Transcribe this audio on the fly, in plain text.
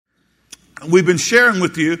We've been sharing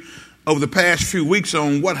with you over the past few weeks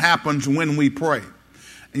on what happens when we pray.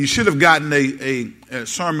 And you should have gotten a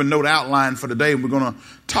sermon note outline for today. We're going to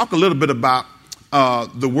talk a little bit about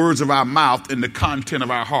the words of our mouth and the content of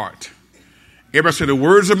our heart. Everybody say the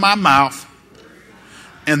words of my mouth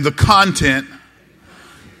and the content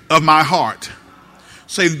of my heart.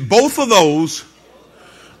 Say both of those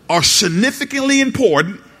are significantly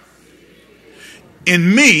important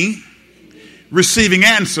in me receiving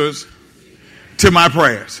answers to my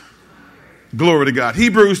prayers. Glory to God.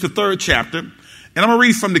 Hebrews, the 3rd chapter. And I'm going to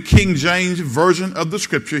read from the King James Version of the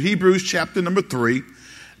Scripture. Hebrews chapter number 3.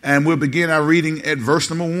 And we'll begin our reading at verse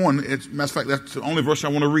number 1. Matter of fact, that's the only verse I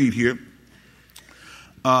want to read here.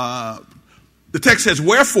 The text says,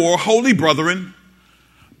 "Wherefore, holy brethren,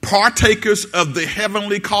 partakers of the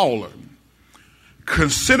heavenly caller,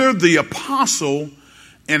 consider the apostle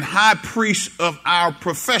and high priest of our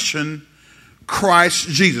profession, Christ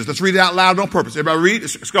Jesus." Let's read it out loud on purpose. Everybody read?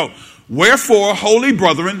 Let's go. "Wherefore, holy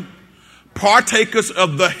brethren, partakers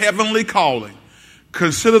of the heavenly calling,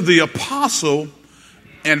 consider the apostle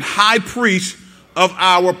and high priest of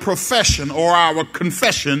our profession," or our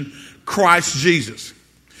confession, "Christ Jesus."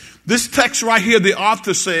 This text right here, the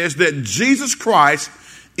author says that Jesus Christ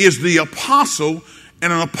is the apostle,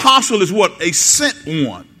 and an apostle is what? A sent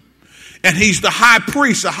one. And he's the high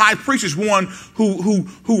priest. The high priest is one who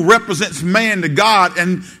represents man to God,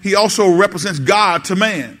 and he also represents God to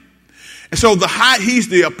man. And so he's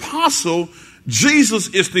the apostle. Jesus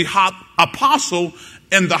is the apostle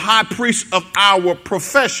and the high priest of our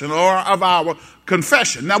profession, or of our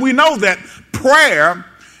confession. Now we know that prayer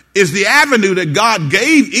is the avenue that God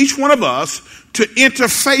gave each one of us to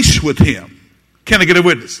interface with him. Can I get a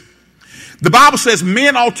witness? The Bible says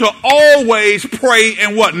men ought to always pray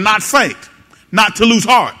and what? Not faint, not to lose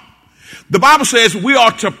heart. The Bible says we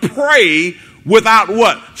ought to pray without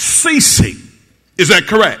what? Ceasing. Is that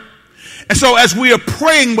correct? And so as we are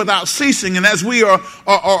praying without ceasing, and as we are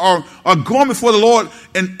going before the Lord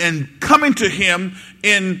and coming to him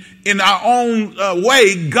in our own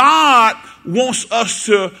way, God wants us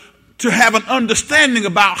to have an understanding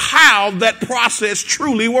about how that process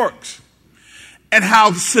truly works, and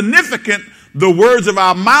how significant the words of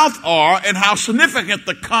our mouth are, and how significant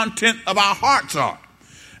the content of our hearts are.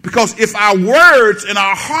 Because if our words and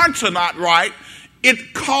our hearts are not right,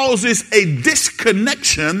 it causes a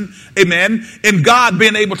disconnection, amen, in God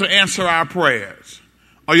being able to answer our prayers.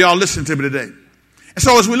 Are y'all listening to me today? And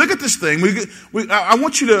so as we look at this thing, I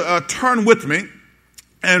want you to turn with me,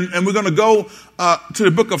 and we're going to go to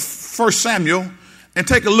the book of 1 Samuel and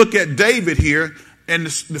take a look at David here, and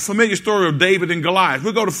the familiar story of David and Goliath.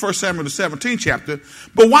 We'll go to 1 Samuel, the 17th chapter.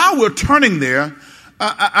 But while we're turning there,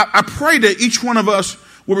 I pray that each one of us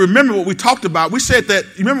will remember what we talked about. We said that,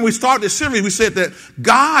 remember when we started this series, we said that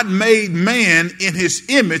God made man in his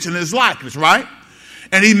image and his likeness, right?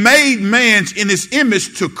 And he made man in his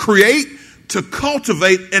image to create, to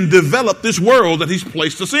cultivate, and develop this world that he's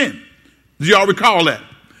placed us in. Do y'all recall that?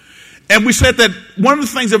 And we said that one of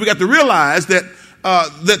the things that we got to realize that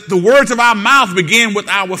the words of our mouth begin with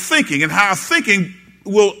our thinking, and how our thinking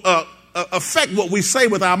will affect what we say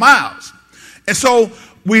with our mouths. And so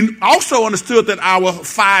we also understood that our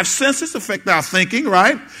 5 senses affect our thinking,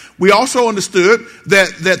 right? We also understood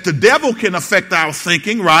that the devil can affect our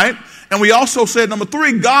thinking, right? And we also said, number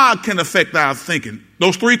 3, God can affect our thinking.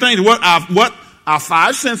 Those 3 things, what? Our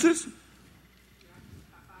 5 senses.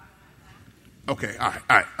 Okay, all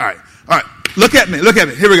right. Look at me.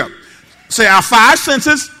 Here we go. Say our 5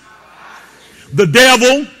 senses, the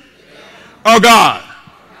devil, or God.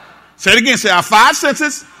 Say it again. Say our 5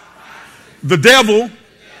 senses, the devil,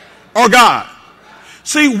 or God.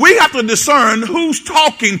 See, we have to discern who's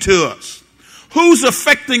talking to us, who's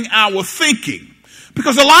affecting our thinking.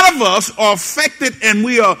 Because a lot of us are affected, and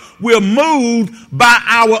we're moved by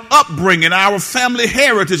our upbringing, our family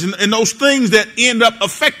heritage, and those things that end up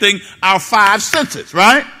affecting our 5 senses,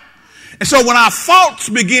 right? And so when our thoughts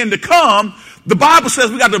begin to come, the Bible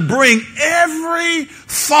says we got to bring every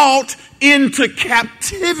thought into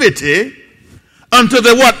captivity unto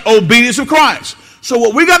the what? Obedience of Christ. So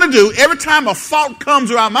what we got to do, every time a thought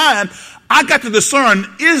comes to our mind, I got to discern,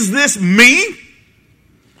 is this me?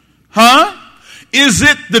 Is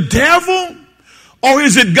it the devil, or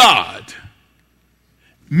is it God?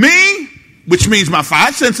 Me, which means my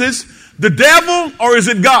 5 senses, the devil, or is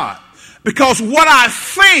it God? Because what I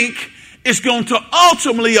think is going to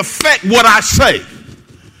ultimately affect what I say.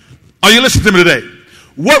 Are you listening to me today?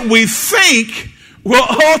 What we think will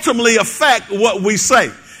ultimately affect what we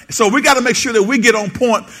say. So we got to make sure that we get on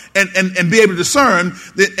point and be able to discern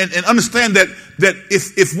and understand that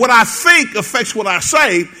if what I think affects what I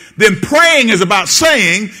say, then praying is about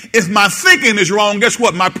saying. If my thinking is wrong, guess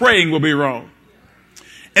what? My praying will be wrong.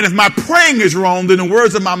 And if my praying is wrong, then the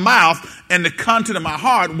words of my mouth and the content of my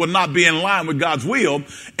heart will not be in line with God's will.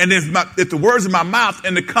 And if the words of my mouth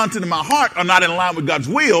and the content of my heart are not in line with God's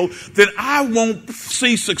will, then I won't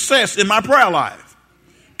see success in my prayer life.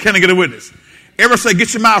 Can I get a witness? Everybody say,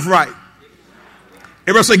 get your mouth right.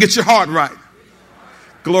 Everybody say, get your heart right.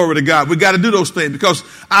 Glory to God. We got to do those things because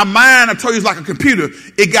our mind, I told you, is like a computer.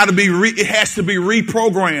 It has to be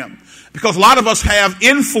reprogrammed. Because a lot of us have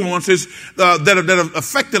influences that have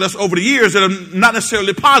affected us over the years that are not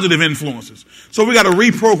necessarily positive influences. So we got to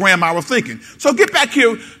reprogram our thinking. So get back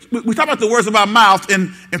here. We talk about the words of our mouth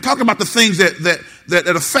and talking about the things that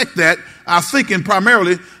affect that, our thinking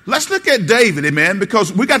primarily. Let's look at David, amen,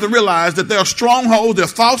 because we got to realize that there are strongholds,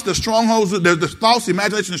 there's strongholds, there's false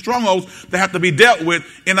imagination and strongholds that have to be dealt with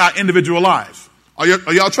in our individual lives. Are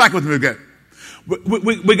y'all tracking with me again?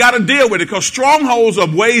 We got to deal with it because strongholds are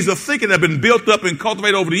ways of thinking that have been built up and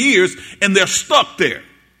cultivated over the years, and they're stuck there.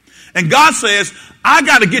 And God says, I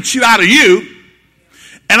got to get you out of you,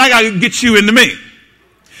 and I got to get you into me.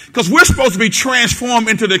 Because we're supposed to be transformed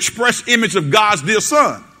into the express image of God's dear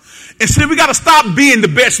Son. And see, we got to stop being the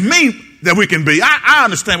best me that we can be. I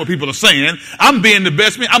understand what people are saying. I'm being the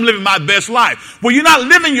best me. I'm living my best life. Well, you're not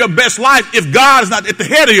living your best life if God is not at the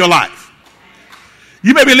head of your life.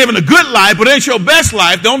 You may be living a good life, but it ain't your best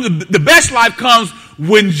life. The best life comes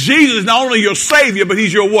when Jesus is not only your Savior, but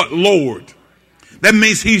He's your what? Lord. That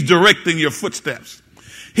means He's directing your footsteps.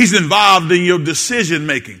 He's involved in your decision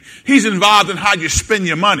making. He's involved in how you spend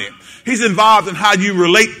your money. He's involved in how you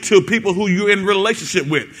relate to people who you're in relationship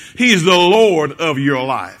with. He is the Lord of your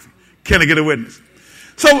life. Can I get a witness?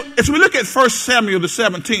 So as we look at 1 Samuel, the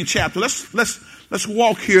 17th chapter, let's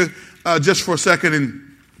walk here just for a second and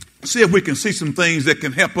see if we can see some things that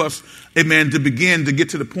can help us, amen, to begin to get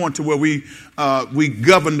to the point to where we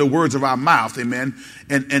govern the words of our mouth, amen,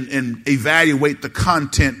 and evaluate the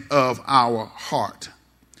content of our heart.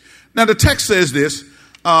 Now the text says this,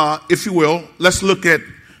 if you will, let's go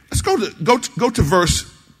to verse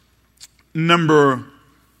number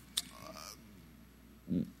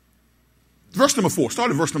 4.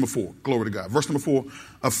 Start at verse number 4. Glory to God. Verse number 4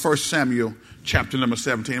 of 1 Samuel chapter number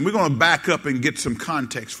 17. And we're going to back up and get some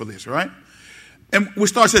context for this, right? And we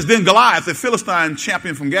start, says, then Goliath, the Philistine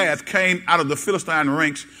champion from Gath, came out of the Philistine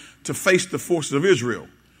ranks to face the forces of Israel.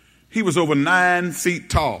 He was over 9 feet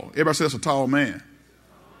tall. Everybody says that's a tall man.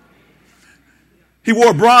 He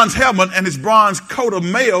wore a bronze helmet, and his bronze coat of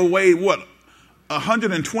mail weighed,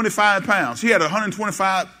 125 pounds. He had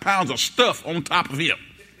 125 pounds of stuff on top of him.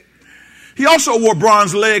 He also wore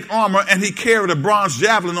bronze leg armor, and he carried a bronze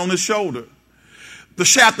javelin on his shoulder. The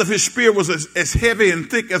shaft of his spear was as heavy and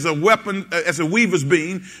thick as a weapon, as a weaver's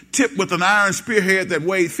beam, tipped with an iron spearhead that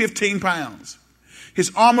weighed 15 pounds.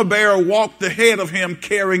 His armor bearer walked ahead of him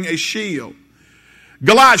carrying a shield.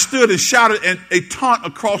 Goliath stood and shouted a taunt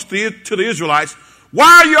across to the Israelites.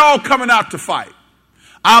 Why are you all coming out to fight?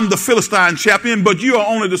 I'm the Philistine champion, but you are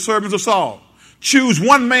only the servants of Saul. Choose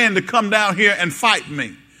one man to come down here and fight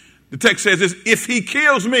me. The text says this, if he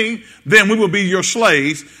kills me, then we will be your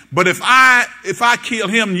slaves. But if I kill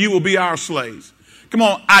him, you will be our slaves. Come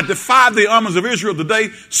on, I defy the armies of Israel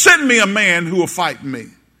today. Send me a man who will fight me.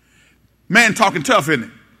 Man talking tough, isn't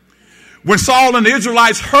it? When Saul and the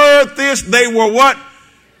Israelites heard this, they were what?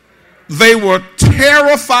 They were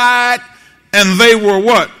terrified, and they were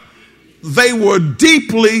what? They were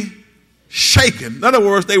deeply shaken. In other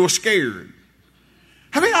words, they were scared.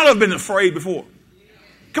 Have you all ever been afraid before?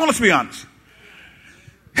 Come on, let's be honest.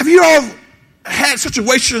 Have you all had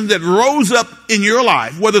situations that rose up in your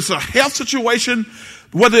life, whether it's a health situation,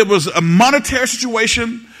 whether it was a monetary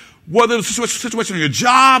situation, whether it was a situation in your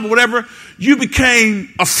job or whatever, you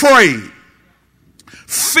became afraid.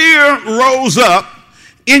 Fear rose up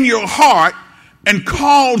in your heart and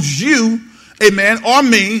caused you, amen, or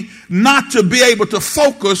me, not to be able to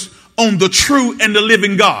focus on the true and the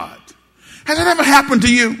living God. Has that ever happened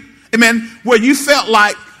to you? Amen. Where you felt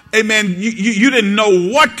like, amen, you didn't know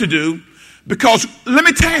what to do. Because let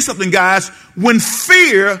me tell you something, guys. When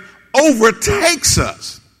fear overtakes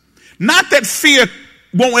us, not that fear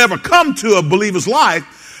won't ever come to a believer's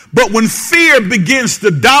life, but when fear begins to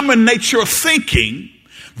dominate your thinking,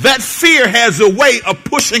 that fear has a way of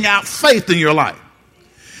pushing out faith in your life.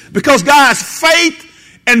 Because, guys,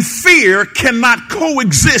 faith and fear cannot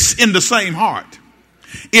coexist in the same heart.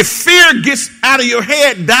 If fear gets out of your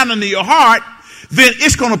head, down into your heart, then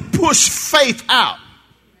it's going to push faith out.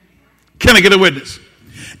 Can I get a witness?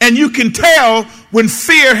 And you can tell when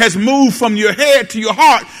fear has moved from your head to your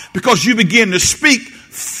heart because you begin to speak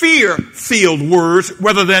fear-filled words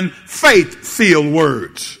rather than faith-filled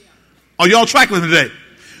words. Are y'all tracking with me today?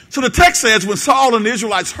 So the text says when Saul and the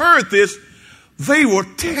Israelites heard this, they were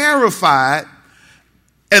terrified,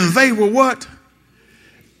 and they were what?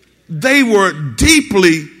 They were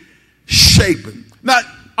deeply shaken. Now,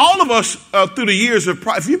 all of us through the years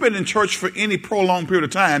if you've been in church for any prolonged period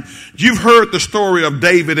of time, you've heard the story of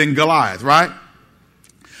David and Goliath, right?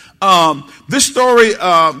 This story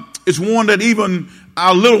is one that even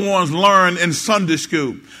our little ones learn in Sunday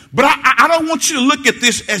school. But I don't want you to look at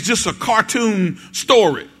this as just a cartoon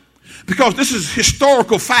story, because this is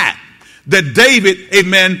historical fact that David,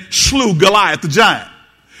 amen, slew Goliath the giant.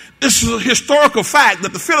 This is a historical fact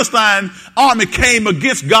that the Philistine army came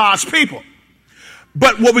against God's people.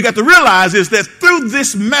 But what we got to realize is that through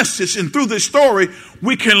this message and through this story,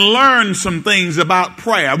 we can learn some things about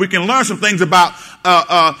prayer. We can learn some things about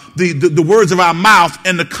the words of our mouth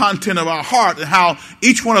and the content of our heart, and how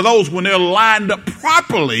each one of those, when they're lined up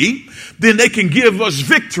properly, then they can give us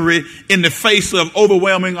victory in the face of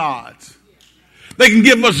overwhelming odds. They can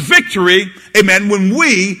give us victory, amen, when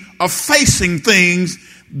we are facing things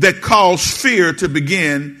that cause fear to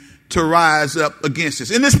begin to rise up against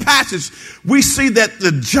us. In this passage, we see that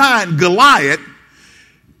the giant Goliath,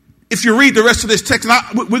 if you read the rest of this text,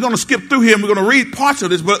 and we're going to skip through here and we're going to read parts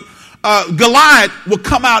of this, but Goliath will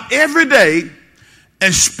come out every day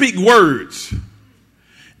and speak words.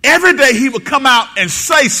 Every day he would come out and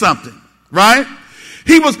say something, right?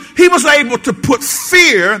 He was able to put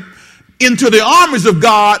fear into the armies of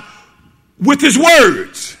God with his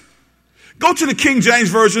words. Go to the King James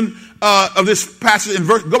Version of this passage and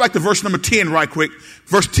go back to verse number 10 right quick.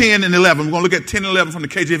 Verse 10 and 11. We're going to look at 10 and 11 from the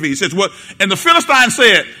KJV. It says what? And the Philistine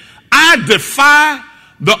said, I defy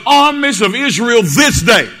the armies of Israel this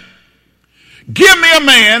day. Give me a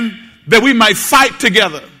man that we might fight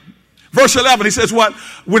together. Verse 11, he says what?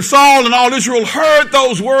 When Saul and all Israel heard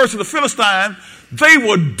those words of the Philistine, they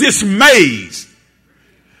were dismayed.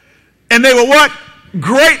 And they were what?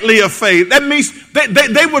 Greatly afraid. That means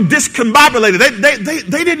they were discombobulated.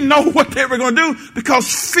 They didn't know what they were going to do because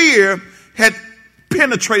fear had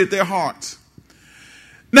penetrated their hearts.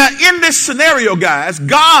 Now, in this scenario, guys,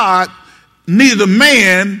 God needed a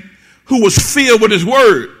man who was filled with his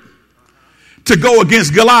word to go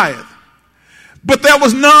against Goliath. But there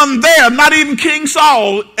was none there, not even King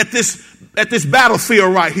Saul at this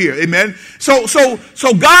battlefield right here. Amen. So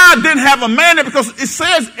God didn't have a man there because it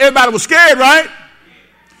says everybody was scared, right?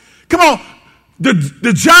 Come on.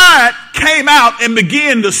 The giant came out and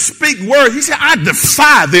began to speak words. He said, I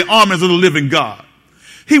defy the armies of the living God.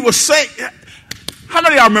 He was saying, how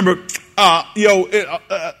many of y'all remember,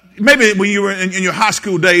 maybe when you were in your high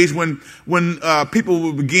school days when people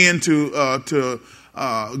would begin to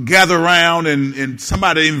gather around and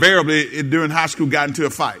somebody invariably during high school got into a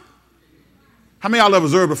fight. How many of y'all have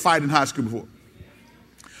observed a fight in high school before?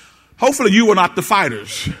 Hopefully you were not the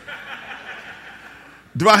fighters.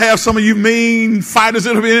 Do I have some of you mean fighters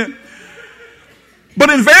in here? But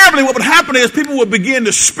invariably what would happen is people would begin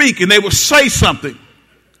to speak and they would say something.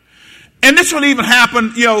 And this would even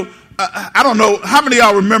happen, I don't know, how many of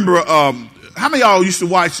y'all remember, how many of y'all used to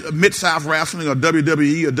watch Mid-South Wrestling or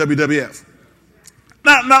WWE or WWF?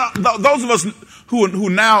 Now, those of us who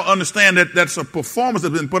now understand that that's a performance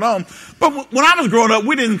that's been put on, but when I was growing up,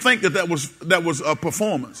 we didn't think that was a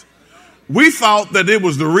performance. We thought that it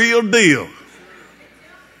was the real deal.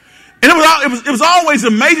 And it was always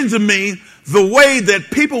amazing to me the way that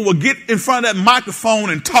people would get in front of that microphone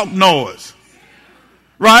and talk noise.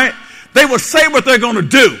 Right? They would say what they're going to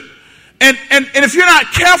do. And if you're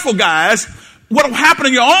not careful, guys, what will happen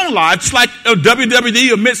in your own life, just like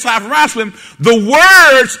WWE or Mid-South Wrestling, the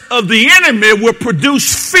words of the enemy will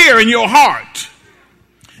produce fear in your heart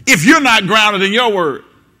if you're not grounded in your word.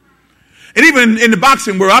 And even in the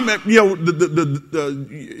boxing world,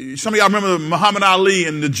 some of y'all remember Muhammad Ali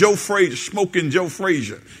and the Smoking Joe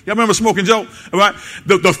Frazier. Y'all remember Smoking Joe? All right?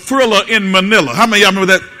 The Thriller in Manila. How many of y'all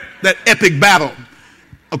remember that epic battle?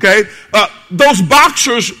 Okay? Those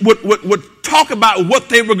boxers would talk about what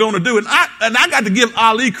they were going to do. And I got to give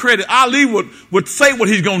Ali credit. Ali would say what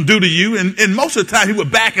he's going to do to you. And most of the time he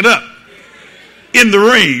would back it up in the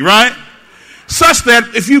ring, right? Such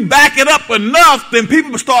that if you back it up enough, then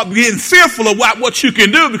people will start getting fearful of what you can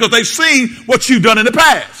do because they've seen what you've done in the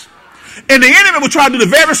past. And the enemy will try to do the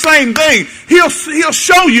very same thing. He'll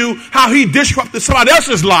show you how he disrupted somebody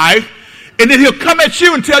else's life, and then he'll come at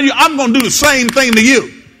you and tell you, I'm going to do the same thing to you.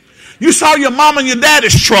 You saw your mom and your daddy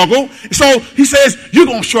struggle, so he says, you're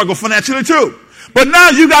going to struggle financially too. But now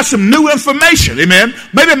you got some new information, amen.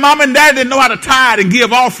 Maybe mom and dad didn't know how to tithe and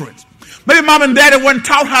give offerings. Maybe mom and daddy weren't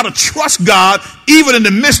taught how to trust God even in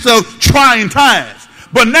the midst of trying times.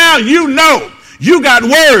 But now you know, you got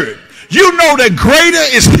word. You know that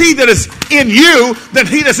greater is he that is in you than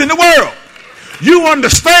he that's in the world. You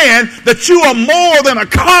understand that you are more than a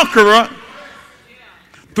conqueror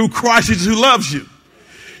through Christ Jesus who loves you.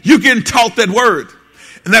 You're getting taught that word.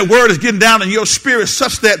 And that word is getting down in your spirit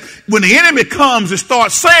such that when the enemy comes and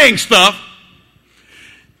starts saying stuff,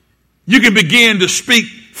 you can begin to speak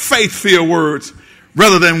faith-filled words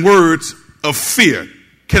rather than words of fear.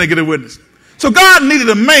 Can I get a witness? So God needed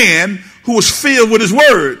a man who was filled with his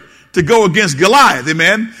word to go against Goliath,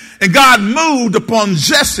 amen? And God moved upon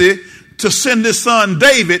Jesse to send his son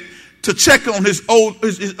David to check on his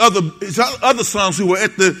other sons who were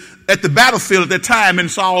at the battlefield at that time in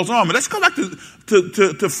Saul's army. Let's go back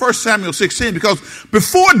to 1 Samuel 16, because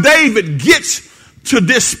before David gets to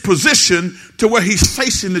this position to where he's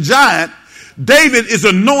facing the giant, David is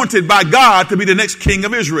anointed by God to be the next king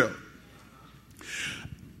of Israel.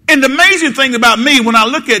 And the amazing thing about me, when I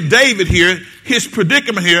look at David here, his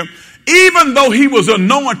predicament here, even though he was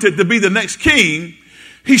anointed to be the next king,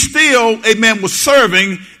 he still, amen, was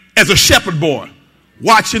serving as a shepherd boy,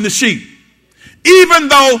 watching the sheep. Even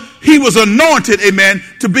though he was anointed, amen,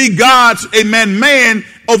 to be God's, amen, man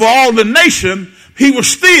over all the nation, he was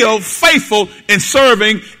still faithful in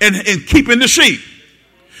serving and keeping the sheep.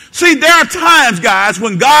 See, there are times, guys,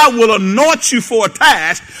 when God will anoint you for a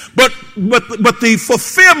task, but the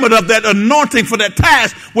fulfillment of that anointing for that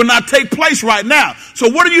task will not take place right now. So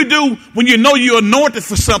what do you do when you know you're anointed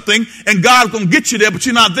for something and God's going to get you there, but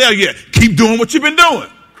you're not there yet? Keep doing what you've been doing.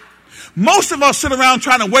 Most of us sit around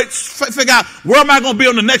trying to figure out where am I going to be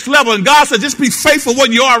on the next level, and God said, just be faithful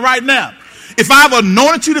where you are right now. If I've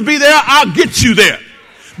anointed you to be there, I'll get you there.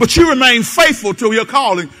 But you remain faithful to your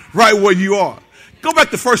calling right where you are. Go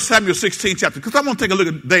back to 1 Samuel 16 chapter, because I'm going to take a look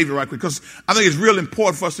at David right quick, because I think it's real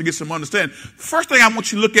important for us to get some understanding. First thing I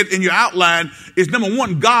want you to look at in your outline is, number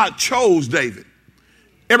one, God chose David.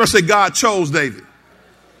 Everybody say God chose David.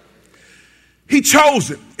 He chose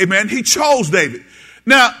him. Amen. He chose David.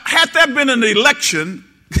 Now, had there been an election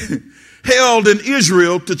held in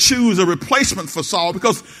Israel to choose a replacement for Saul,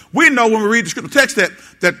 because we know when we read the scripture text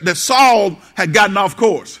that Saul had gotten off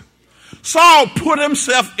course. Saul put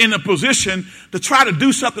himself in a position to try to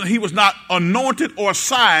do something he was not anointed or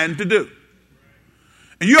assigned to do.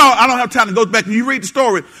 And I don't have time to go back and you read the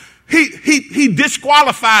story. He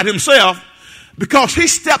disqualified himself because he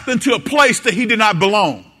stepped into a place that he did not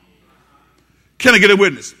belong. Can I get a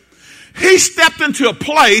witness? He stepped into a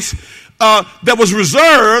place that was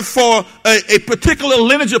reserved for a particular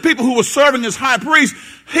lineage of people who were serving as high priest.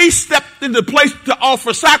 He stepped into a place to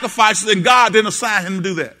offer sacrifices, and God didn't assign him to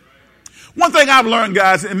do that. One thing I've learned,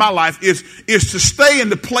 guys, in my life is to stay in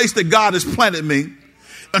the place that God has planted me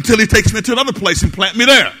until he takes me to another place and plant me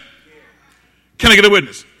there. Can I get a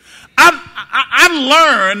witness? I've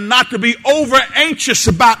learned not to be over anxious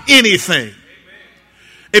about anything.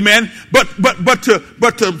 Amen. But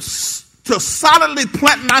to solidly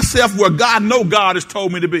plant myself where God has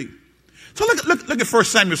told me to be. So look at 1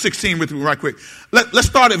 Samuel 16 with me right quick. Let's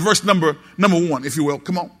start at verse number 1, if you will.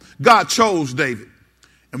 Come on. God chose David.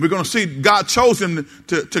 And we're going to see God chose him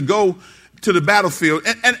to go to the battlefield.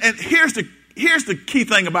 And here's the key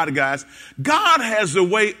thing about it, guys. God has a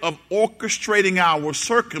way of orchestrating our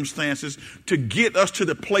circumstances to get us to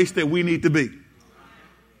the place that we need to be.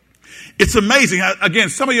 It's amazing. Again,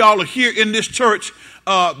 some of y'all are here in this church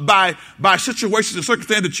by situations and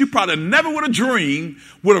circumstances that you probably never would have dreamed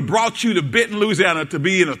would have brought you to Benton, Louisiana, to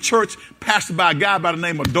be in a church pastored by a guy by the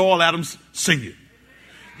name of Doyle Adams Sr.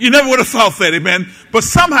 You never would have thought that, amen. But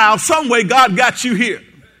somehow, some way, God got you here.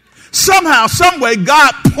 Somehow, some way,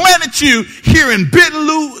 God planted you here in Benton,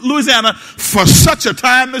 Louisiana for such a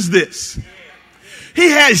time as this. He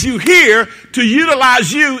has you here to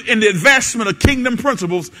utilize you in the advancement of kingdom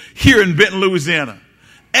principles here in Benton, Louisiana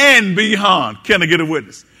and beyond. Can I get a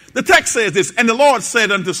witness? The text says this, and the Lord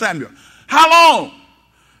said unto Samuel, how long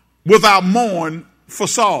wilt thou mourn for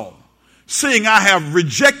Saul, seeing I have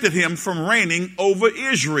rejected him from reigning over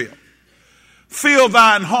Israel? Fill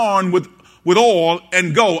thine horn with oil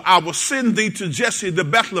and go. I will send thee to Jesse the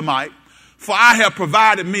Bethlehemite, for I have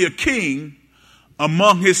provided me a king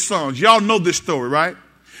among his sons. Y'all know this story, right?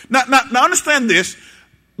 Now understand this.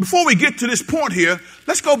 Before we get to this point here,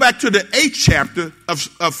 let's go back to the 8th chapter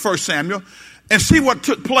of 1 Samuel and see what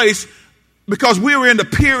took place, because we were in the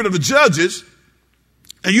period of the Judges.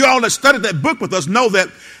 And you all that studied that book with us know that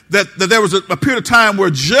there was a period of time where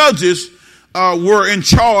judges were in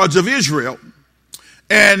charge of Israel.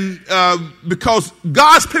 And because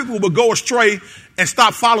God's people would go astray and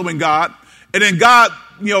stop following God, and then God,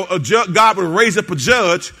 God would raise up a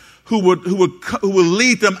judge who would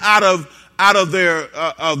lead them out of their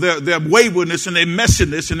waywardness and their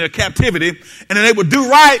messiness and their captivity, and then they would do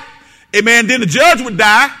right. Amen. Then the judge would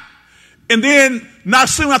die, and then not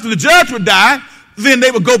soon after the judge would die, then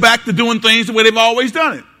they would go back to doing things the way they've always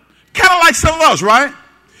done it. Kind of like some of us, right?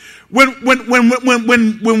 When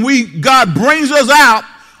God brings us out,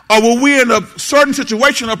 or when we're in a certain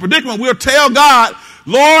situation or predicament, we'll tell God,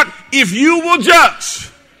 Lord, if you will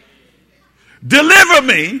just deliver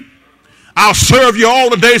me, I'll serve you all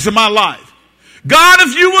the days of my life. God,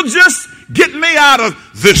 if you will just get me out of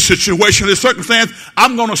this situation, this circumstance,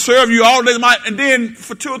 I'm going to serve you all the days of my life. And then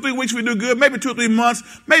for 2 or 3 weeks we do good, maybe 2 or 3 months,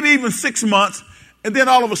 maybe even 6 months. And then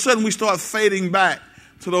all of a sudden we start fading back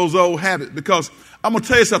to those old habits. Because I'm going to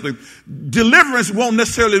tell you something. Deliverance won't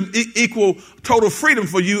necessarily equal total freedom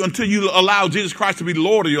for you until you allow Jesus Christ to be the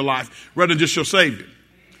Lord of your life rather than just your Savior.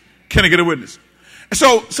 Can I get a witness? And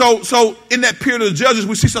so in that period of the judges,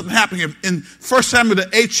 we see something happening in 1 Samuel, the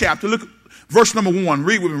 8th chapter. Look, verse number 1.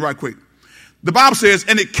 Read with me right quick. The Bible says,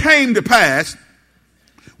 and it came to pass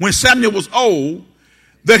when Samuel was old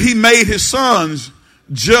that he made his sons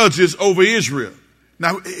judges over Israel.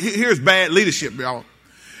 Now, here's bad leadership, y'all.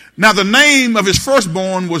 Now, the name of his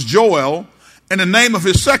firstborn was Joel, and the name of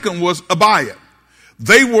his second was Abiah.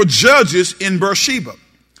 They were judges in Beersheba.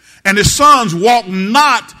 And his sons walked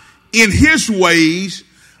not in his ways,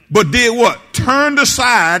 but did what? Turned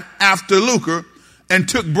aside after lucre and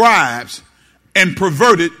took bribes and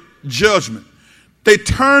perverted judgment. They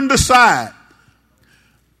turned aside.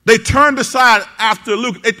 They turned aside after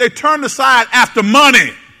lucre. They turned aside after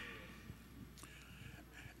money.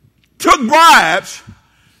 Took bribes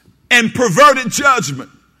and perverted judgment.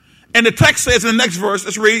 And the text says in the next verse,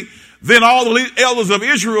 let's read, then all the elders of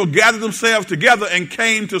Israel gathered themselves together and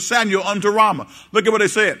came to Samuel unto Ramah. Look at what they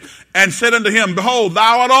said. And said unto him, behold,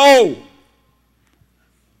 thou art old,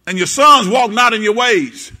 and your sons walk not in your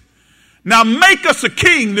ways. Now make us a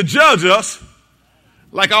king to judge us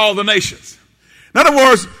like all the nations. In other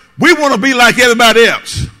words, we want to be like everybody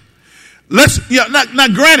else. Now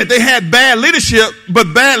granted, they had bad leadership,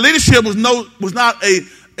 but bad leadership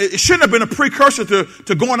it shouldn't have been a precursor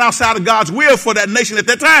to going outside of God's will for that nation at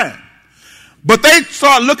that time. But they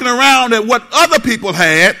started looking around at what other people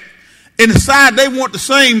had and decided they want the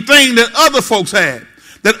same thing that other folks had,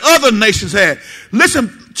 that other nations had.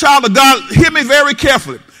 Listen, child of God, hear me very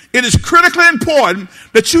carefully. It is critically important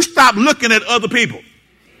that you stop looking at other people,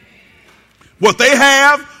 what they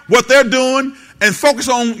have, what they're doing, and focus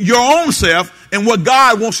on your own self and what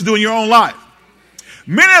God wants to do in your own life.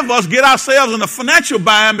 Many of us get ourselves in a financial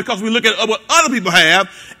bind because we look at what other people have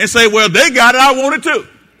and say, well, they got it, I want it too.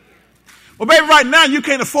 Well, baby, right now you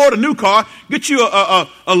can't afford a new car. Get you a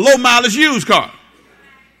low mileage used car.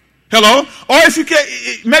 Hello? Or if you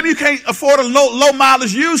can't, maybe you can't afford a low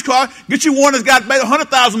mileage used car. Get you one that's got maybe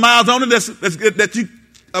 100,000 miles on it that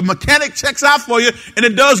a mechanic checks out for you and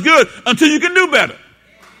it does good until you can do better.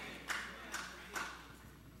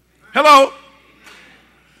 Hello?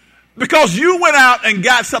 Because you went out and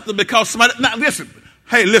got something because somebody. Now listen,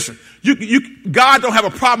 God don't have a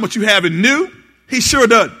problem with you having new. He sure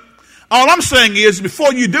doesn't. All I'm saying is,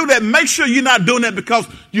 before you do that, make sure you're not doing that because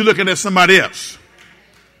you're looking at somebody else.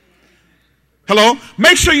 Hello?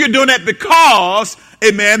 Make sure you're doing that because,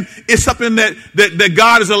 amen, it's something that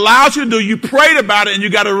God has allowed you to do. You prayed about it and you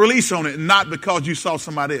got a release on it, not because you saw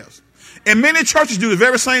somebody else. And many churches do the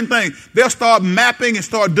very same thing. They'll start mapping and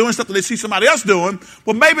start doing stuff that they see somebody else doing.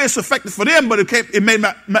 Well, maybe it's effective for them, but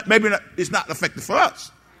it's not effective for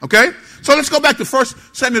us. Okay? So let's go back to 1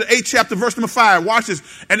 Samuel 8 chapter, verse number 5. Watch this.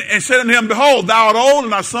 And said unto him, behold, thou art old,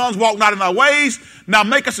 and our sons walk not in our ways. Now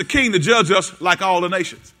make us a king to judge us like all the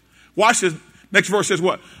nations. Watch this. Next verse says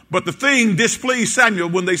what? But the thing displeased Samuel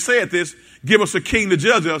when they said this, give us a king to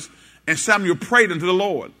judge us. And Samuel prayed unto the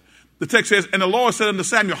Lord. The text says, and the Lord said unto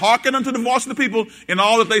Samuel, hearken unto the voice of the people in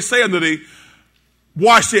all that they say unto thee.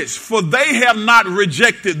 Watch this. For they have not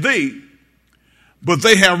rejected thee, but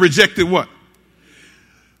they have rejected what?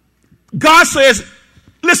 God says,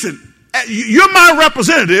 listen, you're my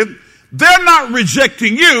representative. They're not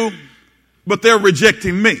rejecting you, but they're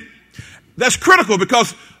rejecting me. That's critical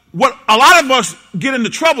because what a lot of us get into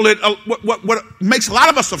trouble at, what makes a lot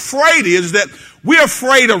of us afraid is that we're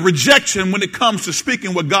afraid of rejection when it comes to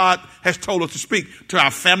speaking what God has told us to speak to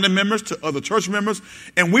our family members, to other church members,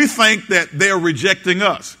 and we think that they're rejecting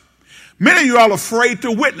us. Many of you are afraid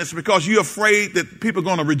to witness because you're afraid that people are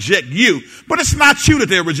going to reject you. But it's not you that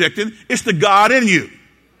they're rejecting. It's the God in you.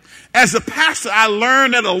 As a pastor, I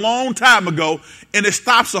learned that a long time ago, and it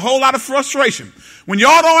stops a whole lot of frustration. When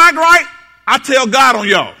y'all don't act right, I tell God on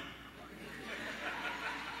y'all.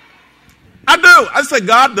 I do. I say,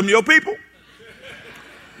 God, them your people.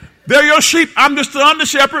 They're your sheep. I'm just the under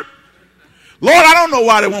shepherd. Lord, I don't know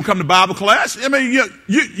why they won't come to Bible class. I mean,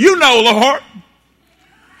 you know, Lord.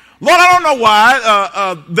 Lord, I don't know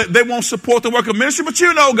why they won't support the work of ministry, but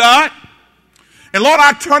you know, God. And Lord,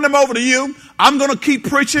 I turn them over to you. I'm going to keep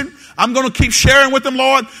preaching. I'm going to keep sharing with them,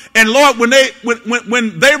 Lord. And Lord, when they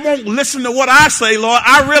won't listen to what I say, Lord,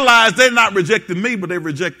 I realize they're not rejecting me, but they're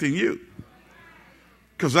rejecting you.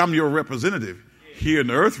 Because I'm your representative here in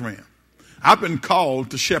the earth realm. I've been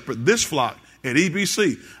called to shepherd this flock at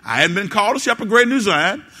EBC. I haven't been called to shepherd Great New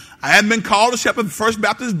Zion. I haven't been called to shepherd First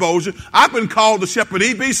Baptist Bossier. I've been called to shepherd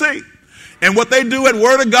EBC. And what they do at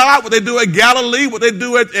Word of God, what they do at Galilee, what they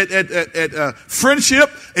do at Friendship,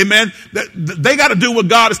 amen, they got to do what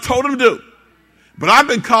God has told them to do. But I've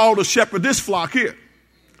been called to shepherd this flock here.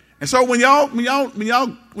 And so when y'all get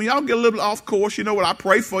a little bit off course, you know what? I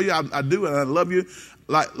pray for you. I do, and I love you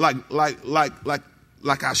like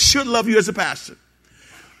I should love you as a pastor.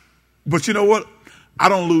 But you know what? I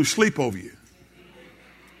don't lose sleep over you.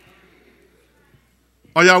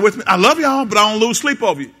 Are y'all with me? I love y'all, but I don't lose sleep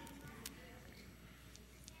over you.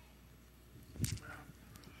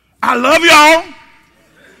 I love y'all,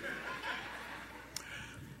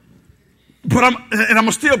 but I'm going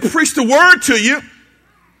to still preach the word to you.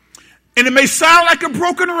 And it may sound like a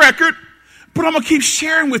broken record, but I'm going to keep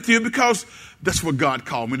sharing with you because that's what God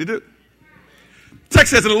called me to do. The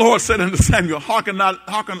text says, and the Lord said unto Samuel, hearken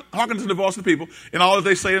to the voice of the people, and all that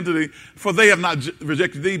they say unto thee, for they have not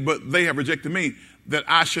rejected thee, but they have rejected me, that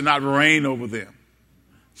I should not reign over them.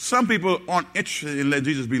 Some people aren't interested in letting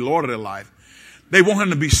Jesus be Lord of their life. They want him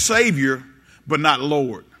to be Savior, but not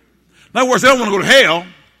Lord. In other words, they don't want to go to hell.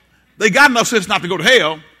 They got enough sense not to go to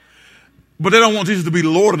hell, but they don't want Jesus to be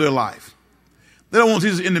Lord of their life. They don't want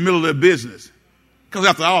Jesus in the middle of their business. Because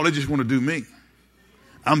after all, they just want to do me.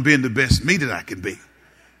 I'm being the best me that I can be.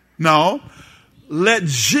 No, let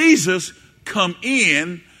Jesus come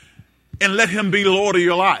in and let him be Lord of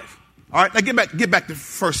your life. All right, now get back to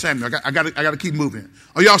 1 Samuel. I got to keep moving.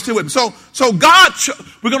 Are y'all still with me? So God,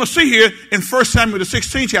 we're going to see here in 1 Samuel the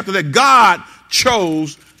 16th chapter that God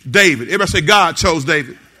chose David. Everybody say God chose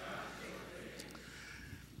David.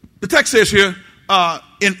 The text says here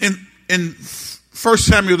in 1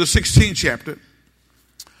 Samuel the 16th chapter,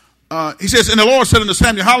 he says, and the Lord said unto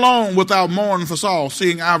Samuel, how long wilt thou mourn for Saul,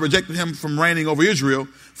 seeing I have rejected him from reigning over Israel?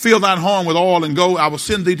 Fill thine horn with oil and go. I will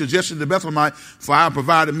send thee to Jesse the Bethlehemite, for I have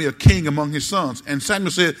provided me a king among his sons. And Samuel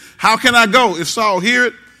said, how can I go? If Saul hear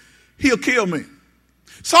it, he'll kill me.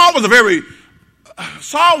 Saul was,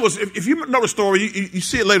 if you know the story, you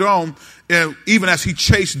see it later on, even as he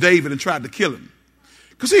chased David and tried to kill him.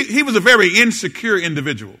 Because he was a very insecure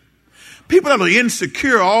individual. People that are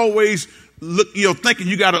insecure always look, thinking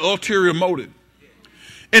you got an ulterior motive.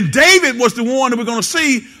 And David was the one that we're going to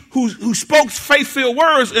see who spoke faith-filled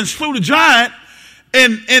words and slew the giant.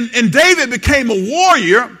 And David became a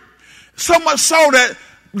warrior, so much so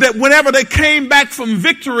that whenever they came back from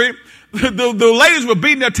victory, the ladies were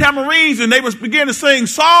beating their tamarines and they was beginning to sing,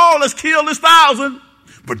 Saul, let's kill this 1,000.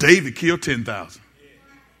 But David killed 10,000.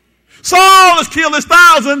 Saul, let's kill this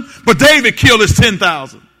 1,000. But David killed his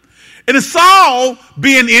 10,000. And Saul,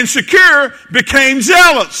 being insecure, became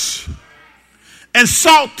jealous and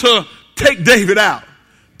sought to take David out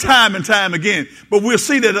time and time again. But we'll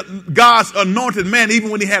see that God's anointed man, even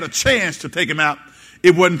when he had a chance to take him out,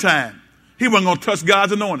 it wasn't time. He wasn't going to touch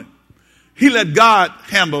God's anointing. He let God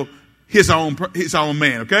handle his own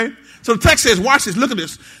man, okay? So the text says, watch this, look at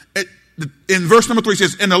this. In verse number 3 it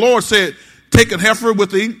says, and the Lord said, take an heifer with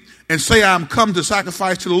thee, and say, I am come to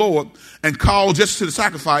sacrifice to the Lord, and call Jesse to the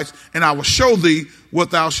sacrifice, and I will show thee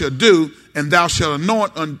what thou shalt do, and thou shalt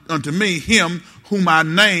anoint unto me him whom I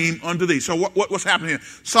name unto thee. So what's happening here?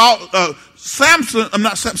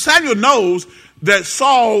 Samuel knows that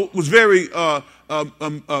Saul was very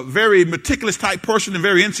meticulous type person and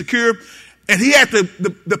very insecure, and he had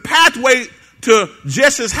the pathway to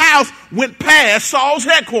Jesse's house went past Saul's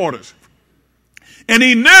headquarters. And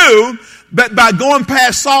he knew that by going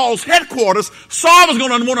past Saul's headquarters, Saul was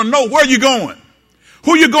going to want to know where you're going.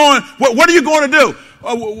 Who you going? What are you going to do?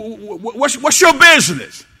 What's your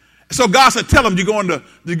business? So God said, tell him you're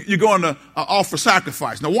going to offer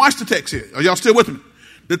sacrifice. Now watch the text here. Are y'all still with me?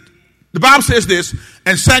 The Bible says this,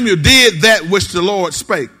 and Samuel did that which the Lord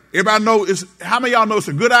spake. Everybody know, how many of y'all know it's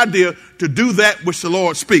a good idea to do that which the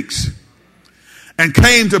Lord speaks? And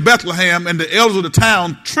came to Bethlehem, and the elders of the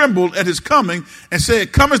town trembled at his coming and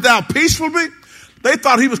said, comest thou peacefully? They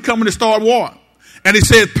thought he was coming to start war. And he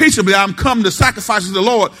said, peaceably, I'm come to sacrifice to the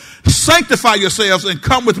Lord. Sanctify yourselves and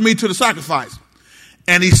come with me to the sacrifice.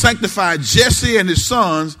 And he sanctified Jesse and his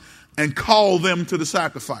sons and called them to the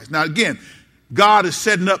sacrifice. Now, again, God is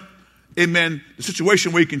setting up, amen, the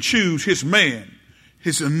situation where he can choose his man,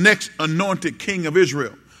 his next anointed king of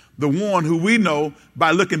Israel, the one who we know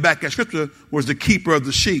by looking back at Scripture was the keeper of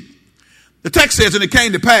the sheep. The text says, and it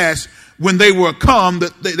came to pass when they were come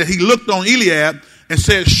that he looked on Eliab and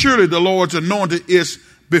said, surely the Lord's anointed is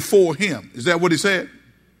before him. Is that what he said?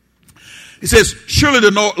 He says, surely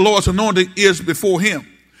the Lord's anointed is before him.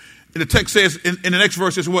 And the text says in the next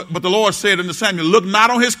verse is what, but the Lord said unto Samuel, look not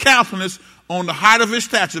on his countenance, on the height of his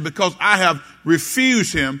stature, because I have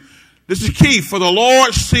refused him. This is key. For the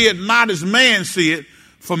Lord seeth not as man seeth,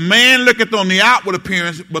 for man looketh on the outward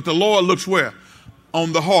appearance, but the Lord looks where?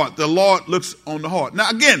 On the heart. The Lord looks on the heart. Now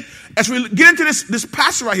again, as we get into this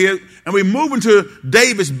passage right here, and we move into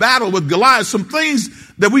David's battle with Goliath, some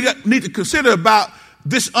things that we need to consider about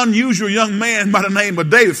this unusual young man by the name of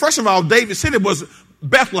David. First of all, David's city was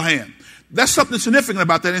Bethlehem. That's something significant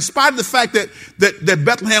about that. In spite of the fact that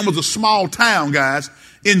Bethlehem was a small town, guys,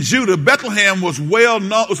 in Judah, Bethlehem was well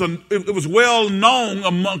known. It was well known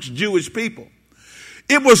amongst Jewish people.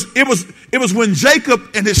 It was when Jacob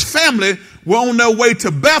and his family were on their way to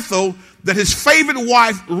Bethel that his favorite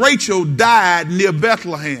wife, Rachel, died near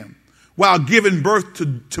Bethlehem while giving birth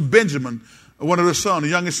to Benjamin, one of her sons, the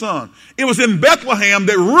youngest son. It was in Bethlehem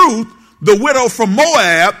that Ruth, the widow from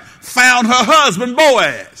Moab, found her husband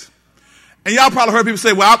Boaz. And y'all probably heard people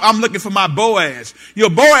say, well, I'm looking for my Boaz. Your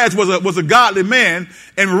Boaz was a godly man,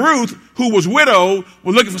 and Ruth, who was widowed,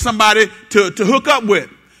 was looking for somebody to hook up with.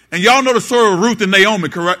 And y'all know the story of Ruth and Naomi,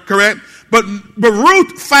 correct? But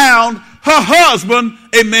Ruth found her husband,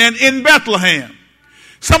 amen, in Bethlehem.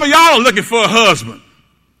 Some of y'all are looking for a husband.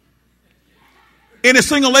 Any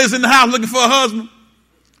single ladies in the house looking for a husband?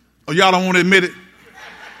 Or y'all don't want to admit it?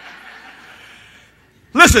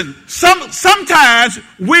 Listen, sometimes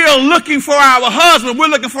we are looking for our husband, we're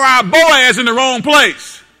looking for our Boaz in the wrong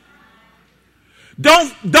place.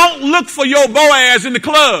 Don't look for your Boaz in the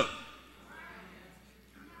club.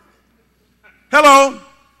 Hello?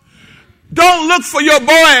 Don't look for your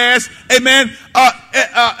Boaz, amen,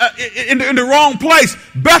 in the wrong place.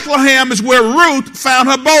 Bethlehem is where Ruth found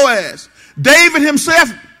her Boaz. David himself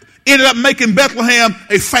ended up making Bethlehem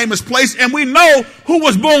a famous place, and we know who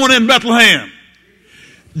was born in Bethlehem.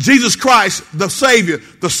 Jesus Christ, the Savior,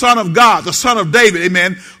 the Son of God, the Son of David,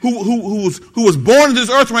 amen, who was born in this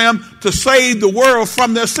earth realm to save the world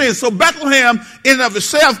from their sins. So Bethlehem in and of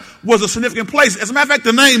itself was a significant place. As a matter of fact,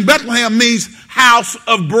 the name Bethlehem means house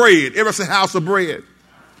of bread. Everybody say house of bread.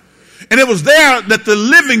 And it was there that the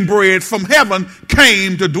living bread from heaven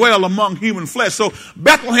came to dwell among human flesh. So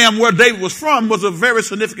Bethlehem, where David was from, was a very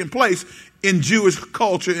significant place in Jewish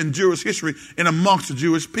culture, in Jewish history, and amongst the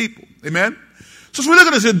Jewish people. Amen? So as we look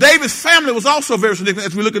at this, David's family was also very significant.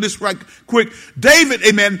 As we look at this right quick, David,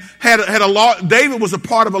 amen, David was a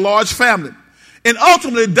part of a large family. And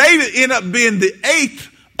ultimately, David ended up being the eighth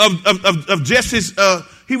of Jesse's,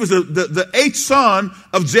 he was the eighth son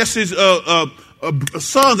of Jesse's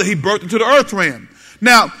sons that he birthed into the earth realm.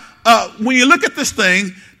 Now, when you look at this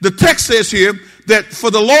thing, the text says here that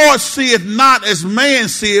for the Lord seeth not as man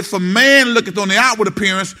seeth, for man looketh on the outward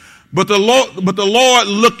appearance, but the Lord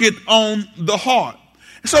looketh on the heart.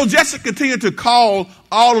 And so Jesse continued to call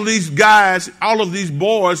all of these guys, all of these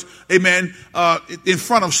boys, amen, in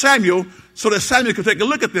front of Samuel, so that Samuel could take a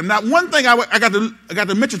look at them. Now, one thing I got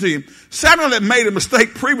to mention to you, Samuel had made a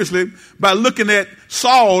mistake previously by looking at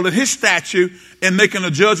Saul and his statue and making a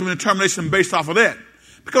judgment and determination based off of that.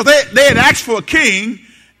 Because they had asked for a king,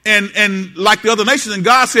 and like the other nations, and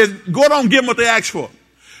God said, go on, give them what they asked for.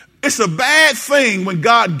 It's a bad thing when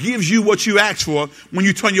God gives you what you ask for when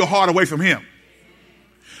you turn your heart away from him.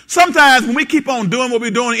 Sometimes when we keep on doing what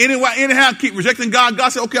we're doing anyhow, keep rejecting God, God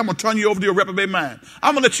said, okay, I'm going to turn you over to your reprobate mind.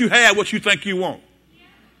 I'm going to let you have what you think you want.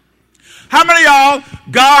 How many of y'all,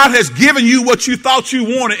 God has given you what you thought you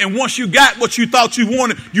wanted, and once you got what you thought you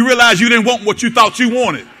wanted, you realize you didn't want what you thought you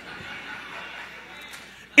wanted?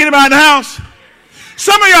 Anybody in the house?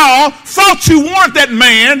 Some of y'all thought you wanted that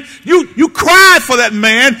man. You cried for that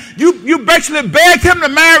man. You basically begged him to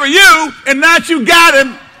marry you, and now that you got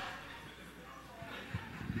him,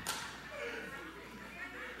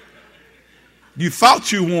 you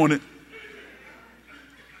thought you wanted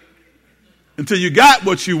until you got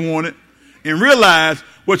what you wanted and realized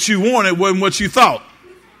what you wanted wasn't what you thought.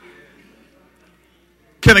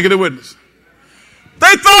 Can I get a witness?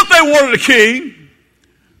 They thought they wanted a king.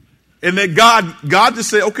 And that God just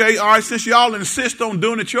said, okay, all right, since y'all insist on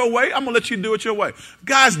doing it your way, I'm going to let you do it your way.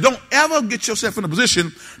 Guys, don't ever get yourself in a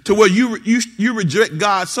position to where you reject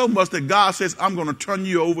God so much that God says, I'm going to turn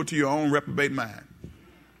you over to your own reprobate mind.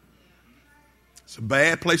 It's a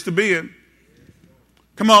bad place to be in.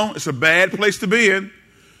 Come on, it's a bad place to be in.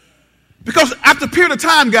 Because after a period of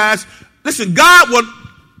time, guys, listen, God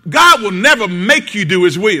will never make you do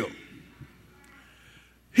his will.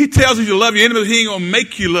 He tells you to love your enemies. He ain't going to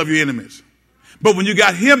make you love your enemies. But when you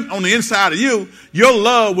got him on the inside of you, your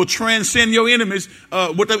love will transcend your enemies,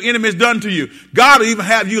 what the enemy's done to you. God will even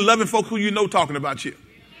have you loving folk who you know talking about you.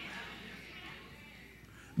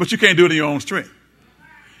 But you can't do it in your own strength.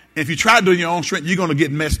 And if you try to do it in your own strength, you're going to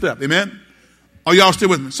get messed up. Amen? Are y'all still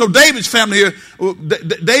with me? So David's family here,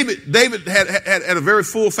 David had a very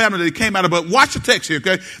full family that he came out of, but watch the text here,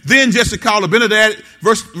 okay? Then Jesse called Abinadab,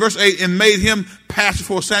 verse 8, and made him pass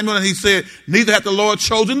before Samuel, and he said, neither hath the Lord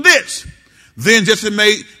chosen this. Then Jesse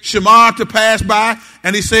made Shammah to pass by,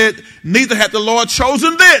 and he said, neither hath the Lord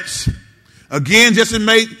chosen this. Again, Jesse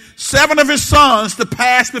made 7 of his sons to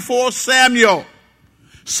pass before Samuel.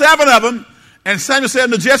 7 of them, and Samuel said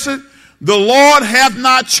unto Jesse, the Lord hath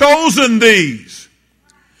not chosen these.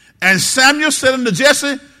 And Samuel said unto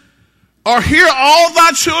Jesse, are here all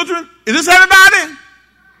thy children? Is this everybody?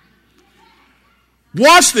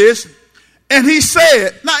 Watch this. And he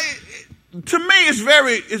said, now to me it's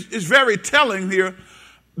very telling here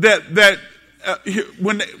that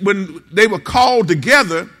when they were called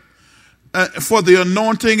together for the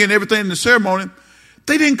anointing and everything in the ceremony,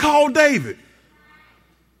 they didn't call David.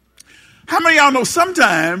 How many of y'all know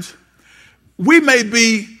sometimes we may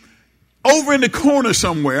be over in the corner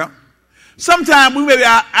somewhere. Sometimes we may be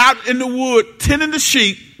out in the wood tending the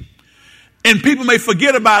sheep, and people may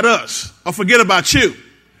forget about us or forget about you.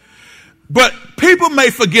 But people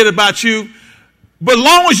may forget about you, but as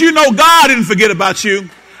long as you know God didn't forget about you,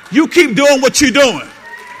 you keep doing what you're doing.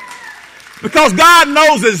 Because God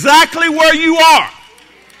knows exactly where you are.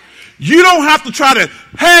 You don't have to try to,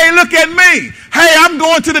 hey, look at me. Hey, I'm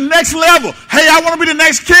going to the next level. Hey, I want to be the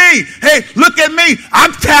next king. Hey, look at me.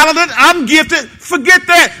 I'm talented. I'm gifted. Forget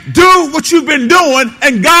that. Do what you've been doing,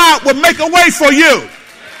 and God will make a way for you.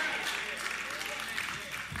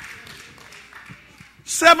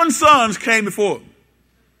 7 sons came before him.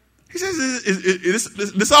 He says,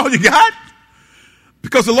 is this all you got?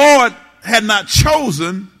 Because the Lord had not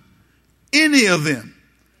chosen any of them.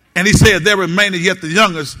 And he said, there remaineth yet the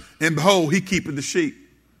youngest, and behold, he keepeth the sheep.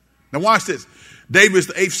 Now watch this. David is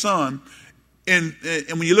the 8th son. And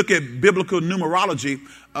when you look at biblical numerology,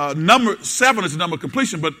 number 7 is the number of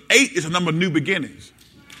completion, but 8 is a number of new beginnings.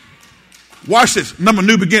 Watch this, number of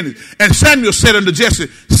new beginnings. And Samuel said unto Jesse,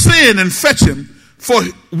 send and fetch him, for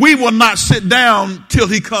we will not sit down till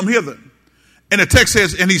he come hither. And the text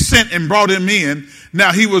says, and he sent and brought him in.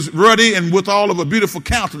 Now he was ruddy and withal of a beautiful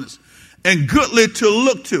countenance, and goodly to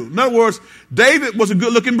look to. In other words, David was a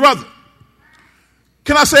good-looking brother.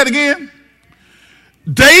 Can I say it again?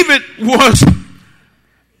 David was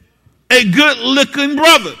a good-looking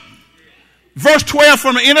brother. Verse 12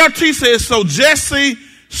 from the NLT says, so Jesse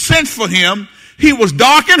sent for him. He was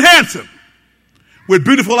dark and handsome with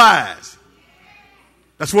beautiful eyes.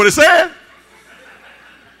 That's what it said.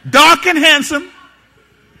 Dark and handsome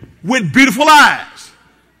with beautiful eyes.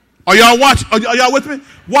 Are y'all with me?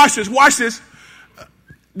 Watch this.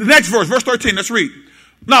 The next verse 13, let's read.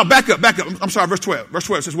 No, back up. I'm sorry, verse 12. Verse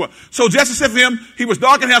 12 says what? So Jesse said for him, he was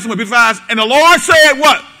dark and handsome with beautiful eyes, and the Lord said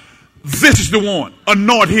what? This is the one.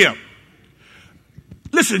 Anoint him.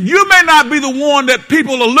 Listen, you may not be the one that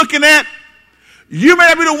people are looking at. You may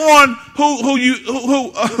not be the one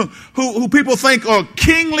who people think are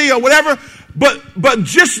kingly or whatever, but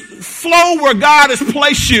just flow where God has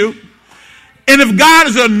placed you. And if God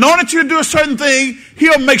has anointed you to do a certain thing,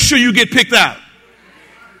 he'll make sure you get picked out.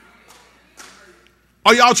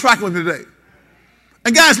 Are y'all tracking with me today?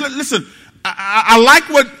 And guys, listen, I like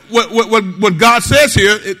what God says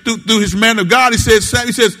here through his man of God. He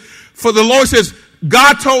says, for the Lord says,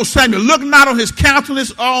 God told Samuel, look not on his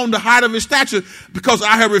countenance or on the height of his stature, because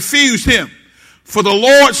I have refused him. For the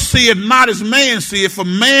Lord seeth not as man seeth, for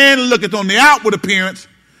man looketh on the outward appearance,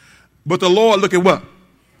 but the Lord looketh what?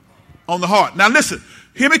 On the heart. Now listen,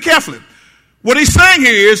 hear me carefully. What he's saying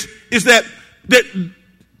here is that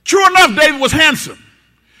true enough, David was handsome.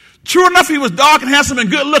 True enough, he was dark and handsome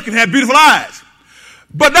and good looking, had beautiful eyes.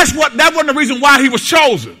 But that wasn't the reason why he was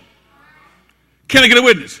chosen. Can I get a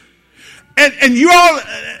witness? And you all,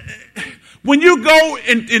 when you go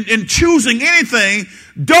in choosing anything,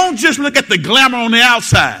 don't just look at the glamour on the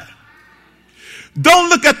outside. Don't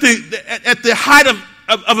look at the height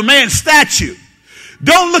of a man's statue.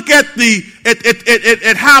 Don't look at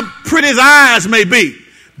at how pretty his eyes may be.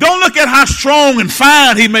 Don't look at how strong and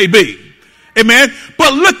fine he may be. Amen.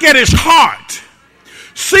 But look at his heart.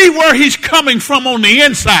 See where he's coming from on the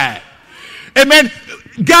inside. Amen.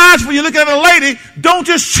 Guys, when you look at a lady, don't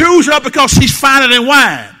just choose her because she's finer than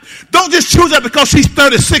wine. Don't just choose her because she's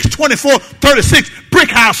 36, 24, 36, brick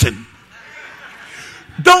housing.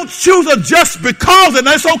 Don't choose her just because, and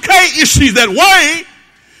it's okay if she's that way.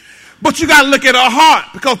 But you got to look at her heart,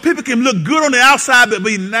 because people can look good on the outside but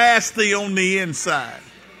be nasty on the inside.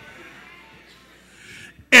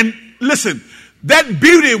 And listen, that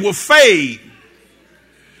beauty will fade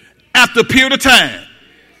after a period of time.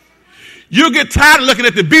 You'll get tired of looking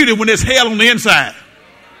at the beauty when there's hell on the inside.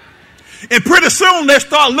 And pretty soon they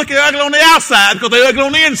start looking ugly on the outside because they're ugly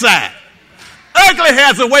on the inside. Ugly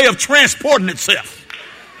has a way of transporting itself.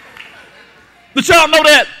 But y'all know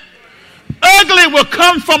that? Ugly will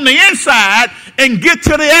come from the inside and get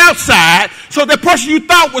to the outside. So the person you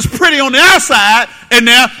thought was pretty on the outside, and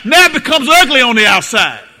now it becomes ugly on the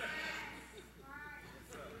outside.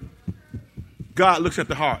 God looks at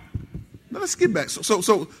the heart. Now let's get back.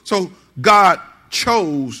 So God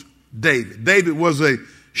chose David. David was a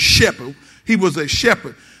shepherd. He was a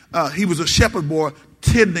shepherd. He was a shepherd boy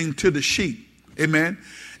tending to the sheep. Amen.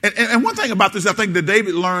 And one thing about this, I think that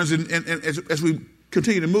David learns, and as we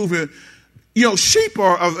continue to move here, you know, sheep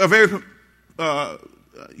are very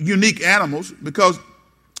unique animals, because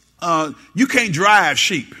you can't drive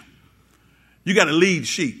sheep. You got to lead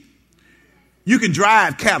sheep. You can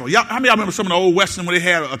drive cattle. How many of y'all remember some of the old Western when they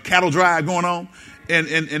had a cattle drive going on?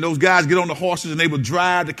 And those guys get on the horses and they would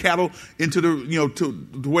drive the cattle into the, to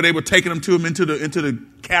where they were taking them to them into the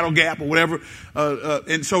cattle gap or whatever.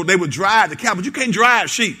 And so they would drive the cattle, but you can't drive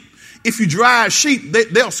sheep. If you drive sheep,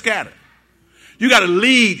 they'll scatter. You got to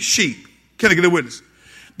lead sheep. Can I get a witness?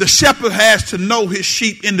 The shepherd has to know his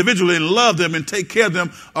sheep individually and love them and take care of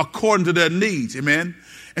them according to their needs. Amen.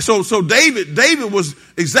 And so David was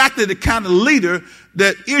exactly the kind of leader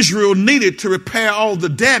that Israel needed to repair all the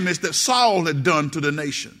damage that Saul had done to the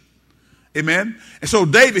nation. Amen. And so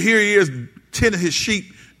David, here he is tending his sheep,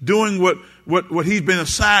 doing what he's been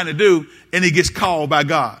assigned to do, and he gets called by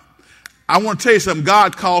God. I want to tell you something.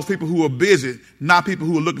 God calls people who are busy, not people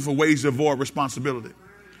who are looking for ways to avoid responsibility.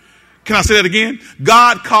 Can I say that again?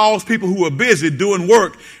 God calls people who are busy doing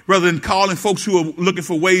work rather than calling folks who are looking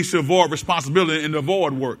for ways to avoid responsibility and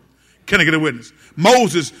avoid work. Can I get a witness?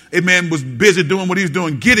 Moses, amen, was busy doing what he was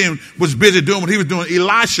doing. Gideon was busy doing what he was doing.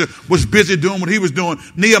 Elisha was busy doing what he was doing.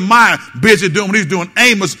 Nehemiah, busy doing what he was doing.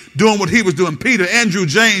 Amos, doing what he was doing. Peter, Andrew,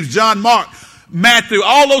 James, John, Mark, Matthew,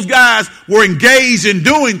 all those guys were engaged in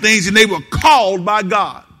doing things, and they were called by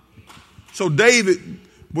God. So David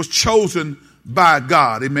was chosen by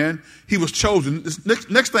God. Amen. He was chosen. This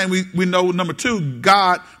next thing we know, number 2,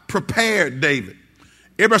 God prepared David.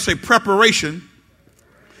 Everybody say preparation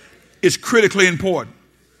is critically important.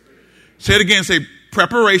 Say it again. Say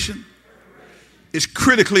preparation is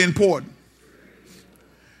critically important.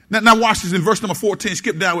 Now watch this in verse number 14.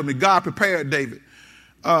 Skip down with me. God prepared David.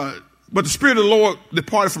 But the Spirit of the Lord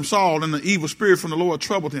departed from Saul, and the evil spirit from the Lord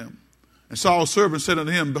troubled him. And Saul's servant said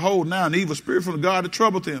unto him, Behold, now an evil spirit from God hath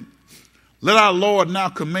troubled him. Let our Lord now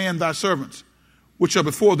command thy servants, which are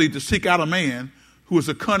before thee, to seek out a man who is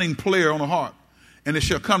a cunning player on the harp. And it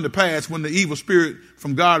shall come to pass, when the evil spirit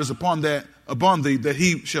from God is upon thee, that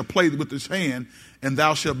he shall play with his hand, and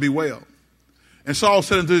thou shalt be well. And Saul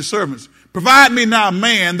said unto his servants, Provide me now a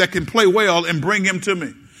man that can play well, and bring him to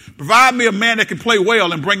me. Provide me a man that can play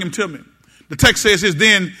well, and bring him to me. The text says this,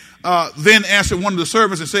 Then answered one of the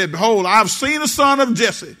servants and said, Behold, I have seen a son of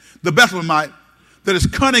Jesse, the Bethlehemite, that is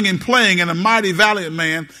cunning in playing, and a mighty valiant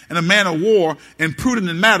man, and a man of war, and prudent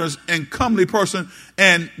in matters, and comely person,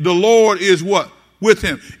 and the Lord is what? With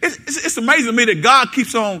him. It's amazing to me that God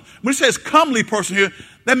keeps on, when it says comely person here,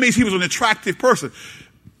 that means he was an attractive person.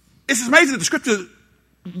 It's amazing that the scripture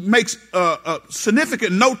makes a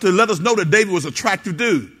significant note to let us know that David was an attractive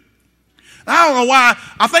dude. I don't know why.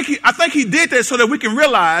 I think he did that so that we can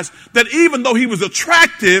realize that even though he was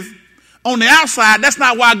attractive on the outside, that's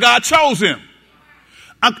not why God chose him.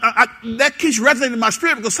 That keeps resonating in my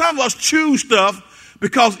spirit, because some of us choose stuff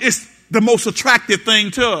because it's the most attractive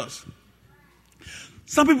thing to us.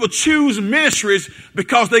 Some people choose ministries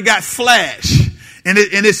because they got flash, and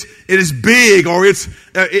it is big, or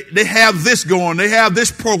they have this going, they have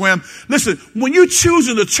this program. Listen, when you choose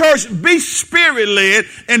in the church, be spirit led,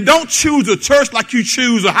 and don't choose a church like you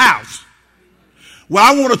choose a house. Well,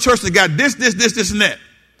 I want a church that got this, and that.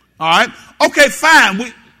 All right, okay,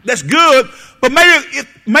 fine, that's good. But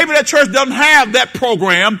maybe that church doesn't have that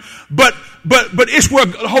program, but it's where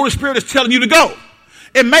the Holy Spirit is telling you to go.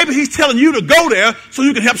 And maybe he's telling you to go there so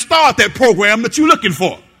you can help start that program that you're looking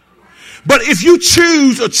for. But if you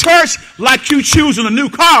choose a church like you choosing a new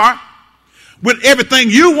car with everything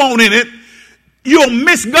you want in it, you'll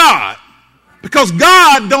miss God. Because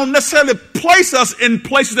God don't necessarily place us in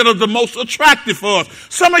places that are the most attractive for us.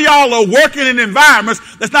 Some of y'all are working in environments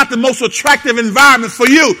that's not the most attractive environment for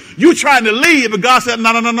you. You trying to leave, but God said, no,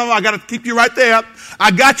 I got to keep you right there.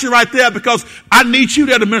 I got you right there because I need you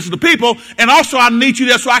there to minister to people, and also I need you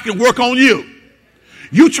there so I can work on you.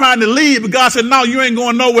 You trying to leave, but God said, no, you ain't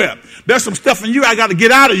going nowhere. There's some stuff in you I got to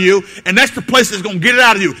get out of you, and that's the place that's going to get it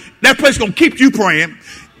out of you. That place is going to keep you praying.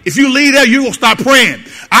 If you leave there, you will stop praying.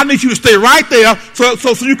 I need you to stay right there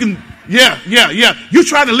so you can, yeah. You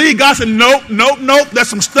trying to leave, God said, nope. There's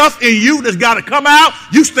some stuff in you that's got to come out.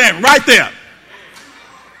 You stand right there.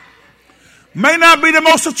 May not be the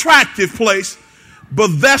most attractive place, but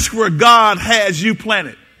that's where God has you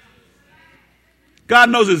planted. God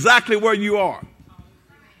knows exactly where you are.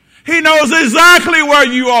 He knows exactly where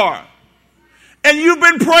you are. And you've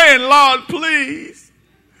been praying, Lord, please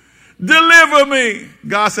deliver me.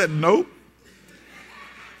 God said, nope.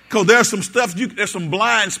 Because there's some stuff, there's some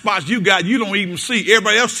blind spots you got you don't even see.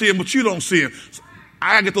 Everybody else see them, but you don't see them. So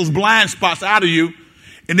I got to get those blind spots out of you.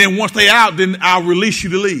 And then once they're out, then I'll release you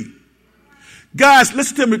to lead. Guys,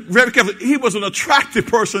 listen to me very carefully. He was an attractive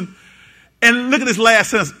person. And look at this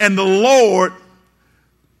last sentence. And the Lord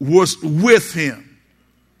was with him.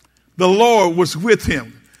 The Lord was with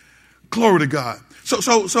him. Glory to God.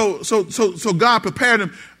 So God prepared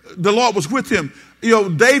him. The Lord was with him. You know,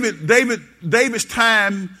 David's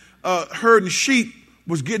time herding sheep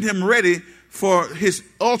was getting him ready for his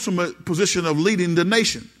ultimate position of leading the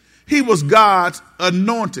nation. He was God's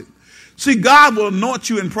anointed. See, God will anoint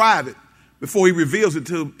you in private before he reveals it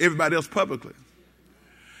to everybody else publicly.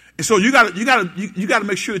 And so you got to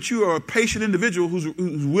make sure that you are a patient individual who's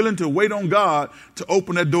willing to wait on God to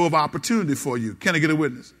open that door of opportunity for you. Can I get a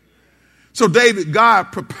witness? So God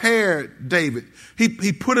prepared David.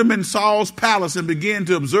 He put him in Saul's palace and began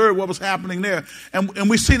to observe what was happening there. And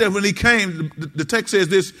we see that when he came, the text says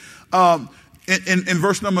this in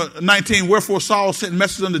verse number 19, wherefore Saul sent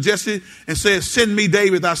messengers unto Jesse and said, send me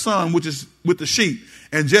David thy son, which is with the sheep.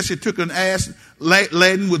 And Jesse took an ass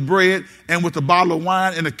laden with bread and with a bottle of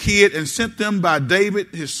wine and a kid and sent them by David,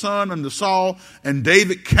 his son, unto Saul. And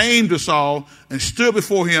David came to Saul and stood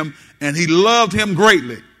before him, and he loved him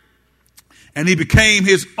greatly. And he became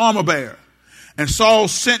his armor bearer. And Saul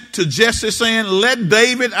sent to Jesse, saying, let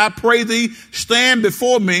David, I pray thee, stand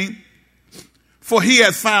before me, for he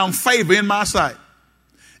hath found favor in my sight.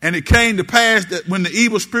 And it came to pass that when the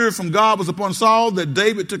evil spirit from God was upon Saul, that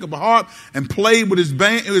David took up a harp and played with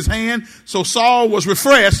his hand. So Saul was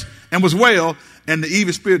refreshed and was well, and the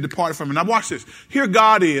evil spirit departed from him. Now watch this. Here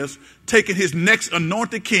God is taking his next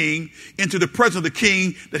anointed king into the presence of the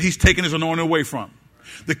king that he's taking his anointing away from.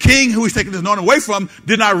 The king who he's taking his anointing away from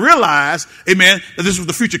did not realize, amen, that this was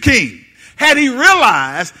the future king. Had he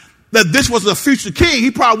realized that this was the future king, he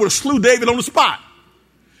probably would have slew David on the spot.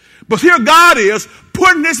 But here God is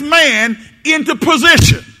putting this man into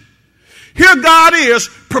position. Here God is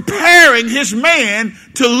preparing his man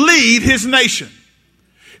to lead his nation.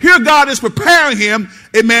 Here God is preparing him,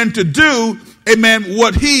 amen, to do, amen,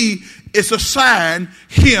 what he is assigned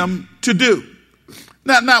him to do.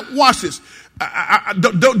 Now watch this.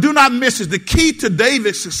 Do not miss this. The key to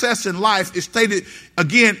David's success in life is stated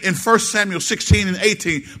again in 1 Samuel 16 and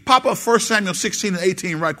 18. Pop up 1 Samuel 16 and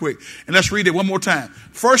 18 right quick. And let's read it one more time.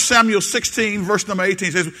 1 Samuel 16 verse number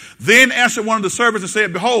 18 says, then answered one of the servants and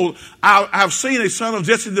said, behold, I have seen a son of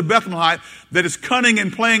Jesse the Bethlehemite that is cunning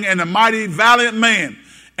and playing and a mighty valiant man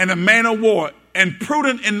and a man of war and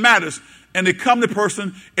prudent in matters. And they come to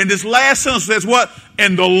person. And this last sentence says what?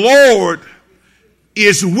 And the Lord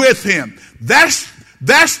is with him. That's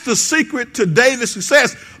the secret to David's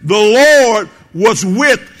success. The Lord was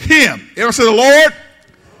with him. Everyone say the Lord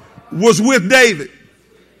was with David.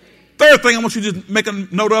 Third thing I want you to just make a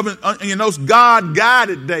note of in your notes, God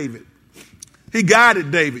guided David. He guided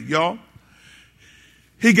David, y'all.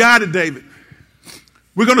 He guided David.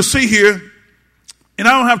 We're going to see here, and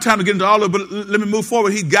I don't have time to get into all of it, but let me move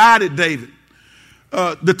forward. He guided David.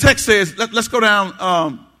 The text says, let's go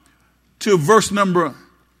down to verse number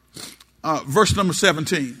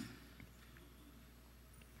 17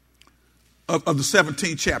 of the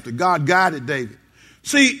 17th chapter. God guided David.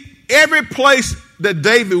 See, every place that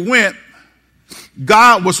David went,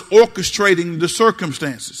 God was orchestrating the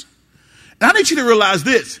circumstances. And I need you to realize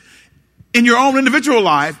this. In your own individual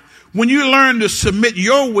life, when you learn to submit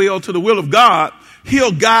your will to the will of God,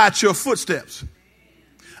 he'll guide your footsteps.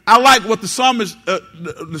 I like what the psalmist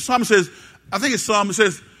says, I think it's Psalm, it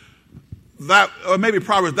says, that, or maybe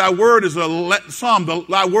Proverbs, thy word is a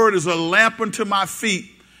lamp unto my feet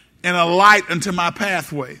and a light unto my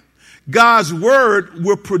pathway. God's word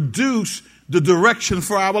will produce the direction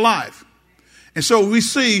for our life. And so we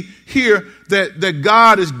see here that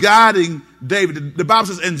God is guiding David. The Bible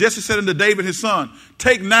says, and Jesse said unto David his son,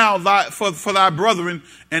 take now for thy brethren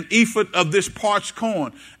an ephah of this parched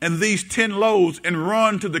corn and these 10 loaves and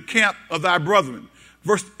run to the camp of thy brethren.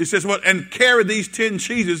 Verse, it says what? And carry these 10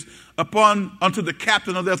 cheeses unto the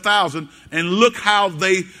captain of their 1,000 and look how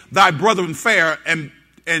thy brethren fare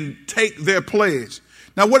and take their pledge.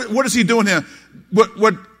 Now what is he doing here?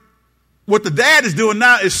 What the dad is doing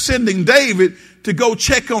now is sending David to go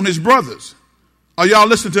check on his brothers. Are y'all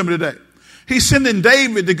listening to me today? He's sending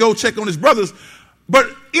David to go check on his brothers. But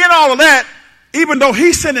in all of that, even though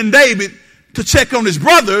he's sending David to check on his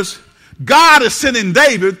brothers, God is sending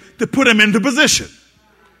David to put him into position.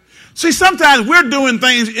 See, sometimes we're doing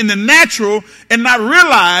things in the natural and not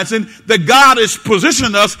realizing that God is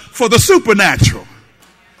positioning us for the supernatural.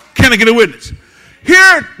 Can I get a witness?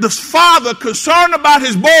 Here, the father, concerned about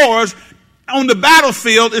his boys on the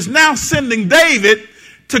battlefield, is now sending David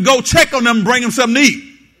to go check on them and bring him something to eat.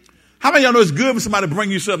 How many of y'all know it's good when somebody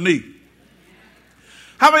bring you something to eat?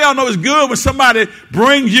 How many of y'all know it's good when somebody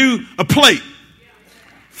brings you a plate?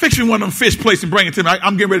 Fix me one of them fish plates and bring it to me.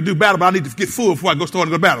 I'm getting ready to do battle, but I need to get full before I go start to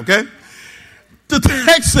go to battle, okay? The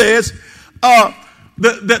text says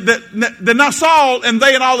that now Saul and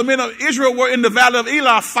they and all the men of Israel were in the valley of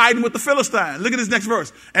Elah fighting with the Philistines. Look at this next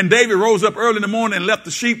verse. And David rose up early in the morning and left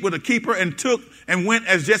the sheep with a keeper and went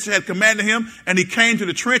as Jesse had commanded him. And he came to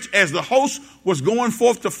the trench as the host was going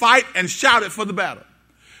forth to fight and shouted for the battle.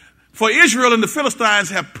 For Israel and the Philistines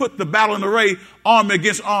have put the battle in array, army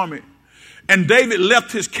against army. And David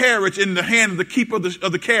left his carriage in the hand of the keeper of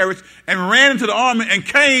the carriage and ran into the army and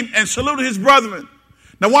came and saluted his brethren.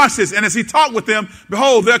 Now watch this. And as he talked with them,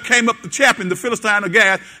 behold, there came up the chaplain, the Philistine of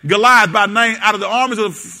Gath, Goliath by name, out of the armies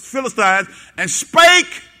of the Philistines, and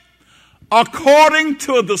spake according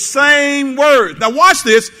to the same word. Now watch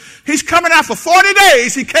this. He's coming out for 40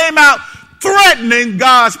 days. He came out threatening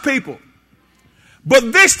God's people.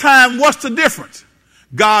 But this time, what's the difference?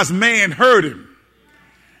 God's man heard him.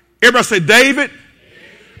 Everybody say, David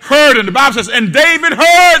heard him. The Bible says, and David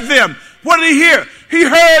heard them. What did he hear? He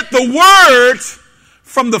heard the words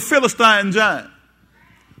from the Philistine giant.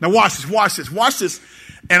 Now watch this.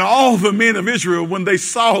 And all the men of Israel, when they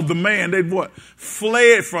saw the man, they what?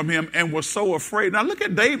 Fled from him and were so afraid. Now look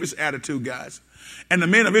at David's attitude, guys. And the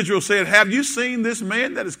men of Israel said, have you seen this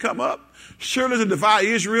man that has come up? Surely to divide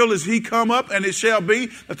Israel is he come up, and it shall be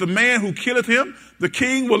that the man who killeth him, the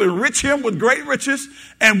king will enrich him with great riches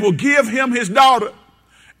and will give him his daughter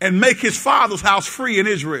and make his father's house free in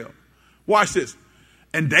Israel. Watch this.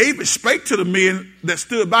 And David spake to the men that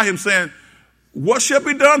stood by him, saying, what shall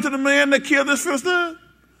be done to the man that killed this Philistine?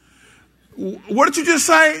 What did you just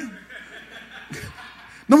say?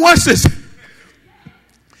 Now watch this.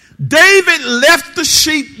 David left the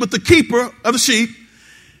sheep with the keeper of the sheep,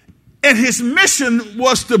 and his mission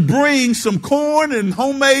was to bring some corn and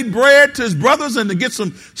homemade bread to his brothers and to get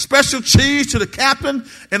some special cheese to the captain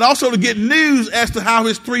and also to get news as to how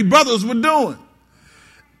his 3 brothers were doing.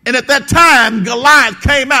 And at that time, Goliath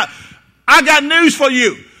came out. I got news for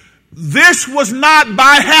you. This was not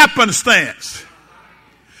by happenstance.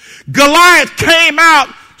 Goliath came out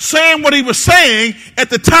saying what he was saying at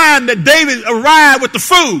the time that David arrived with the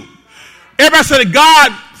food. Everybody said that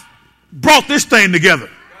God brought this thing together.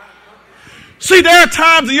 See, there are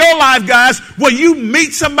times in your life, guys, where you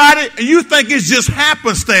meet somebody and you think it's just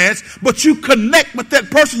happenstance, but you connect with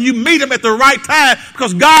that person. You meet them at the right time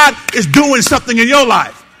because God is doing something in your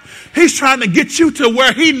life. He's trying to get you to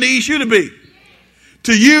where he needs you to be,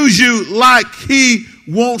 to use you like he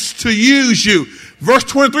wants to use you. Verse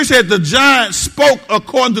 23 said, the giant spoke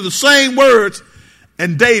according to the same words,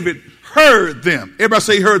 and David heard them. Everybody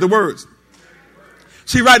say he heard the words.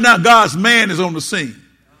 See, right now, God's man is on the scene.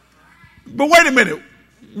 But wait a minute.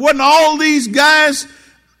 Wasn't all these guys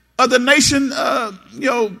of the nation,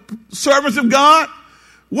 servants of God?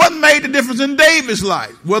 What made the difference in David's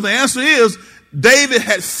life? Well, the answer is David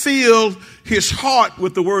had filled his heart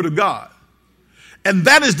with the word of God. And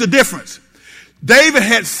that is the difference. David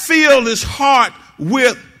had filled his heart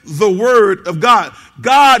with the word of God.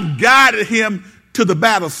 God guided him to the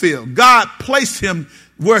battlefield. God placed him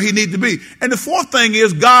where he needed to be. And the fourth thing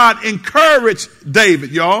is God encouraged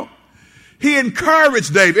David, y'all. He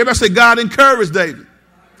encouraged David. Everybody say God encouraged David.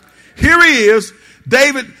 Here he is,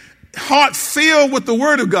 David, heart filled with the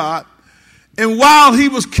word of God. And while he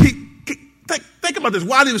was think about this,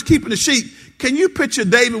 while he was keeping the sheep, can you picture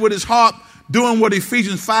David with his harp doing what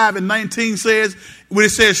Ephesians 5:19 says, when it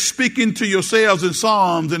says speaking to yourselves in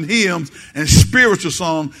psalms and hymns and spiritual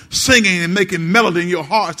songs, singing and making melody in your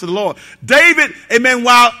hearts to the Lord. David, amen,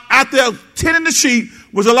 while out there tending the sheep,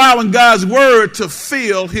 was allowing God's word to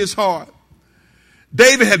fill his heart.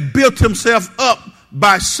 David had built himself up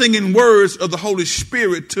by singing words of the Holy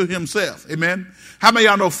Spirit to himself. Amen. How many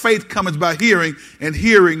of y'all know faith comes by hearing, and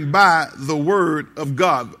hearing by the word of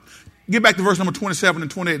God? Get back to verse number 27 and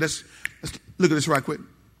 28. Let's look at this right quick.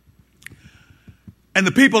 And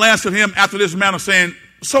the people answered him after this manner, saying,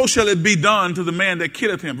 so shall it be done to the man that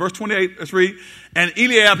killeth him. Verse 28, let's read. And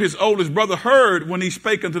Eliab, his oldest brother, heard when he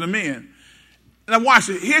spake unto the men. Now watch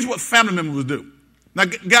it. Here's what family members would do. Now,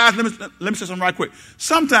 guys, let me say something right quick.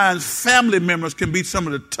 Sometimes family members can be some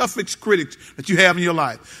of the toughest critics that you have in your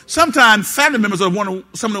life. Sometimes family members are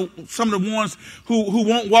some of the ones who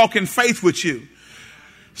won't walk in faith with you.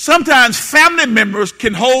 Sometimes family members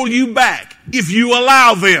can hold you back if you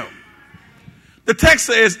allow them. The text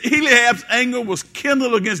says, Eliab's anger was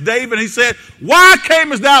kindled against David, and he said, why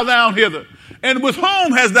camest thou down hither? And with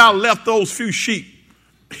whom hast thou left those few sheep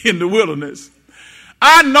in the wilderness?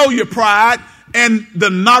 I know your pride and the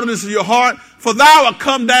naughtiness of your heart, for thou art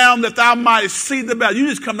come down that thou mightest see the battle. You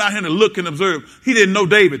just come down here and look and observe. He didn't know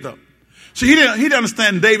David, though. See, he didn't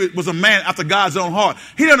understand David was a man after God's own heart.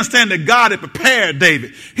 He didn't understand that God had prepared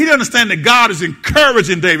David. He didn't understand that God is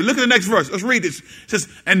encouraging David. Look at the next verse. Let's read this. It says,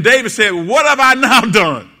 and David said, what have I now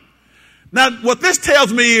done? Now, what this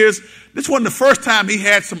tells me is, this wasn't the first time he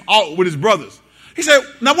had some ought with his brothers. He said,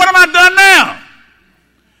 now what have I done now?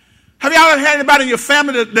 Have y'all had anybody in your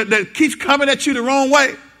family that keeps coming at you the wrong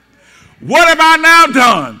way? What have I now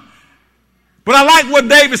done? But I like what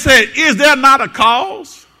David said. Is there not a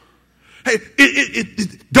cause? Hey,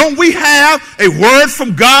 don't we have a word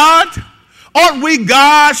from God? Aren't we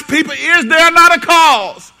God's people? Is there not a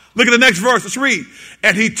cause? Look at the next verse. Let's read.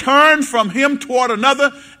 And he turned from him toward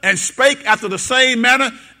another and spake after the same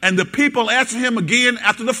manner. And the people answered him again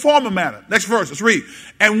after the former manner. Next verse. Let's read.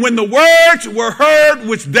 And when the words were heard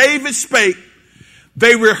which David spake,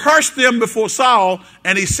 they rehearsed them before Saul,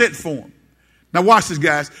 and he sent for him. Now watch this,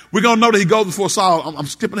 guys. We're going to know that he goes before Saul. I'm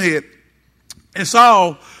skipping ahead. And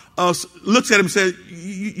Saul looks at him and says,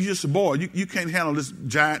 you're just a boy. You can't handle this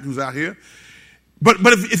giant who's out here. But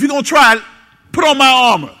if you're going to try it, put on my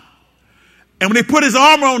armor. And when he put his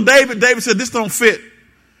armor on David, David said, this don't fit.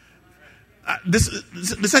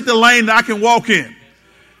 This ain't the lane that I can walk in.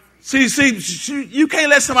 See, you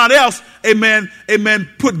can't let somebody else, amen,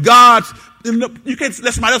 put God's, you can't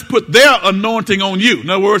let somebody else put their anointing on you.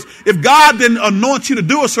 In other words, if God didn't anoint you to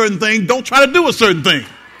do a certain thing, don't try to do a certain thing.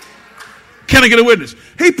 Can I get a witness?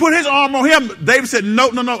 He put his armor on him. David said, no,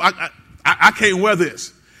 I can't wear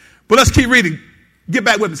this. But let's keep reading. Get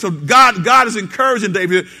back with me. So God is encouraging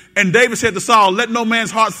David. And David said to Saul, let no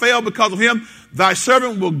man's heart fail because of him. Thy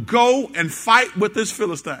servant will go and fight with this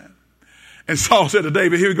Philistine. And Saul said to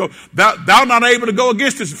David, here we go. Thou art not able to go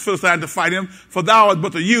against this Philistine to fight him, for thou art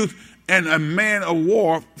but a youth and a man of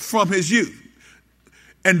war from his youth.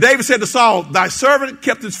 And David said to Saul, thy servant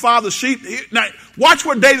kept his father's sheep. Now, watch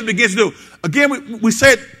what David begins to do. Again, we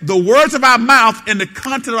said the words of our mouth and the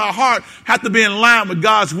content of our heart have to be in line with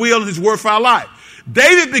God's will and his word for our life.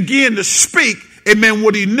 David began to speak, amen,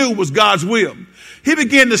 what he knew was God's will. He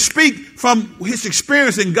began to speak from his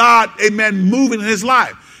experience in God, amen, moving in his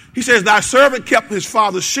life. He says, thy servant kept his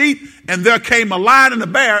father's sheep, and there came a lion and a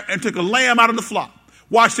bear and took a lamb out of the flock.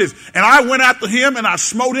 Watch this. And I went after him, and I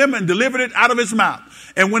smote him and delivered it out of his mouth.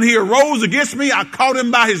 And when he arose against me, I caught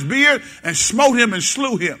him by his beard and smote him and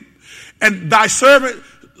slew him. And thy servant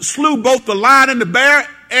slew both the lion and the bear.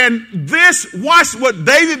 And this, watch what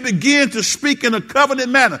David began to speak in a covenant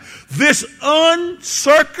manner. This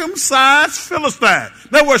uncircumcised Philistine.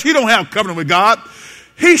 In other words, he don't have covenant with God.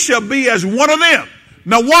 He shall be as one of them.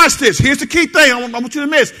 Now watch this. Here's the key thing I want you to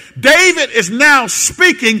miss. David is now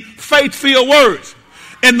speaking faith-filled words.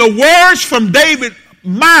 And the words from David's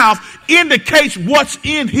mouth indicates what's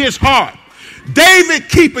in his heart. David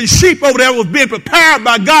keeping sheep over there was being prepared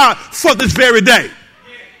by God for this very day.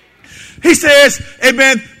 He says,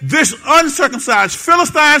 amen, this uncircumcised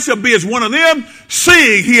Philistine shall be as one of them,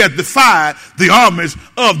 seeing he hath defied the armies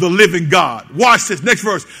of the living God. Watch this next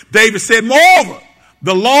verse. David said, moreover,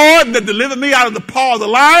 the Lord that delivered me out of the paw of the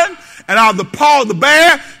lion and out of the paw of the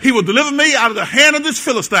bear, he will deliver me out of the hand of this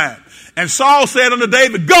Philistine. And Saul said unto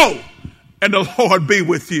David, go, and the Lord be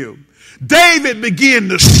with you. David began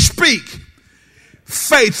to speak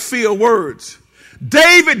faith-filled words.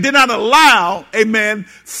 David did not allow, amen,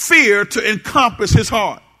 fear to encompass his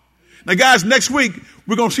heart. Now, guys, next week,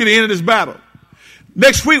 we're going to see the end of this battle.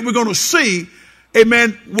 Next week, we're going to see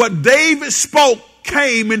amen, what David spoke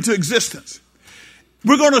came into existence.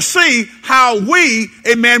 We're going to see how we,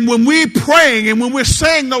 amen, when we're praying and when we're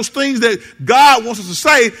saying those things that God wants us to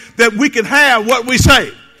say, that we can have what we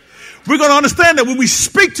say. We're going to understand that when we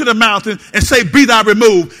speak to the mountain and say, be thou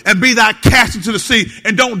removed and be thou cast into the sea,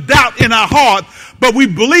 and don't doubt in our heart, but we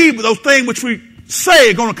believe those things which we say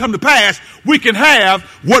are going to come to pass, we can have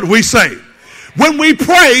what we say. When we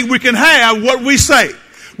pray, we can have what we say.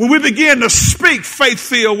 When we begin to speak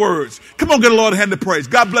faith-filled words. Come on, get the Lord a hand of praise.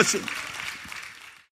 God bless you.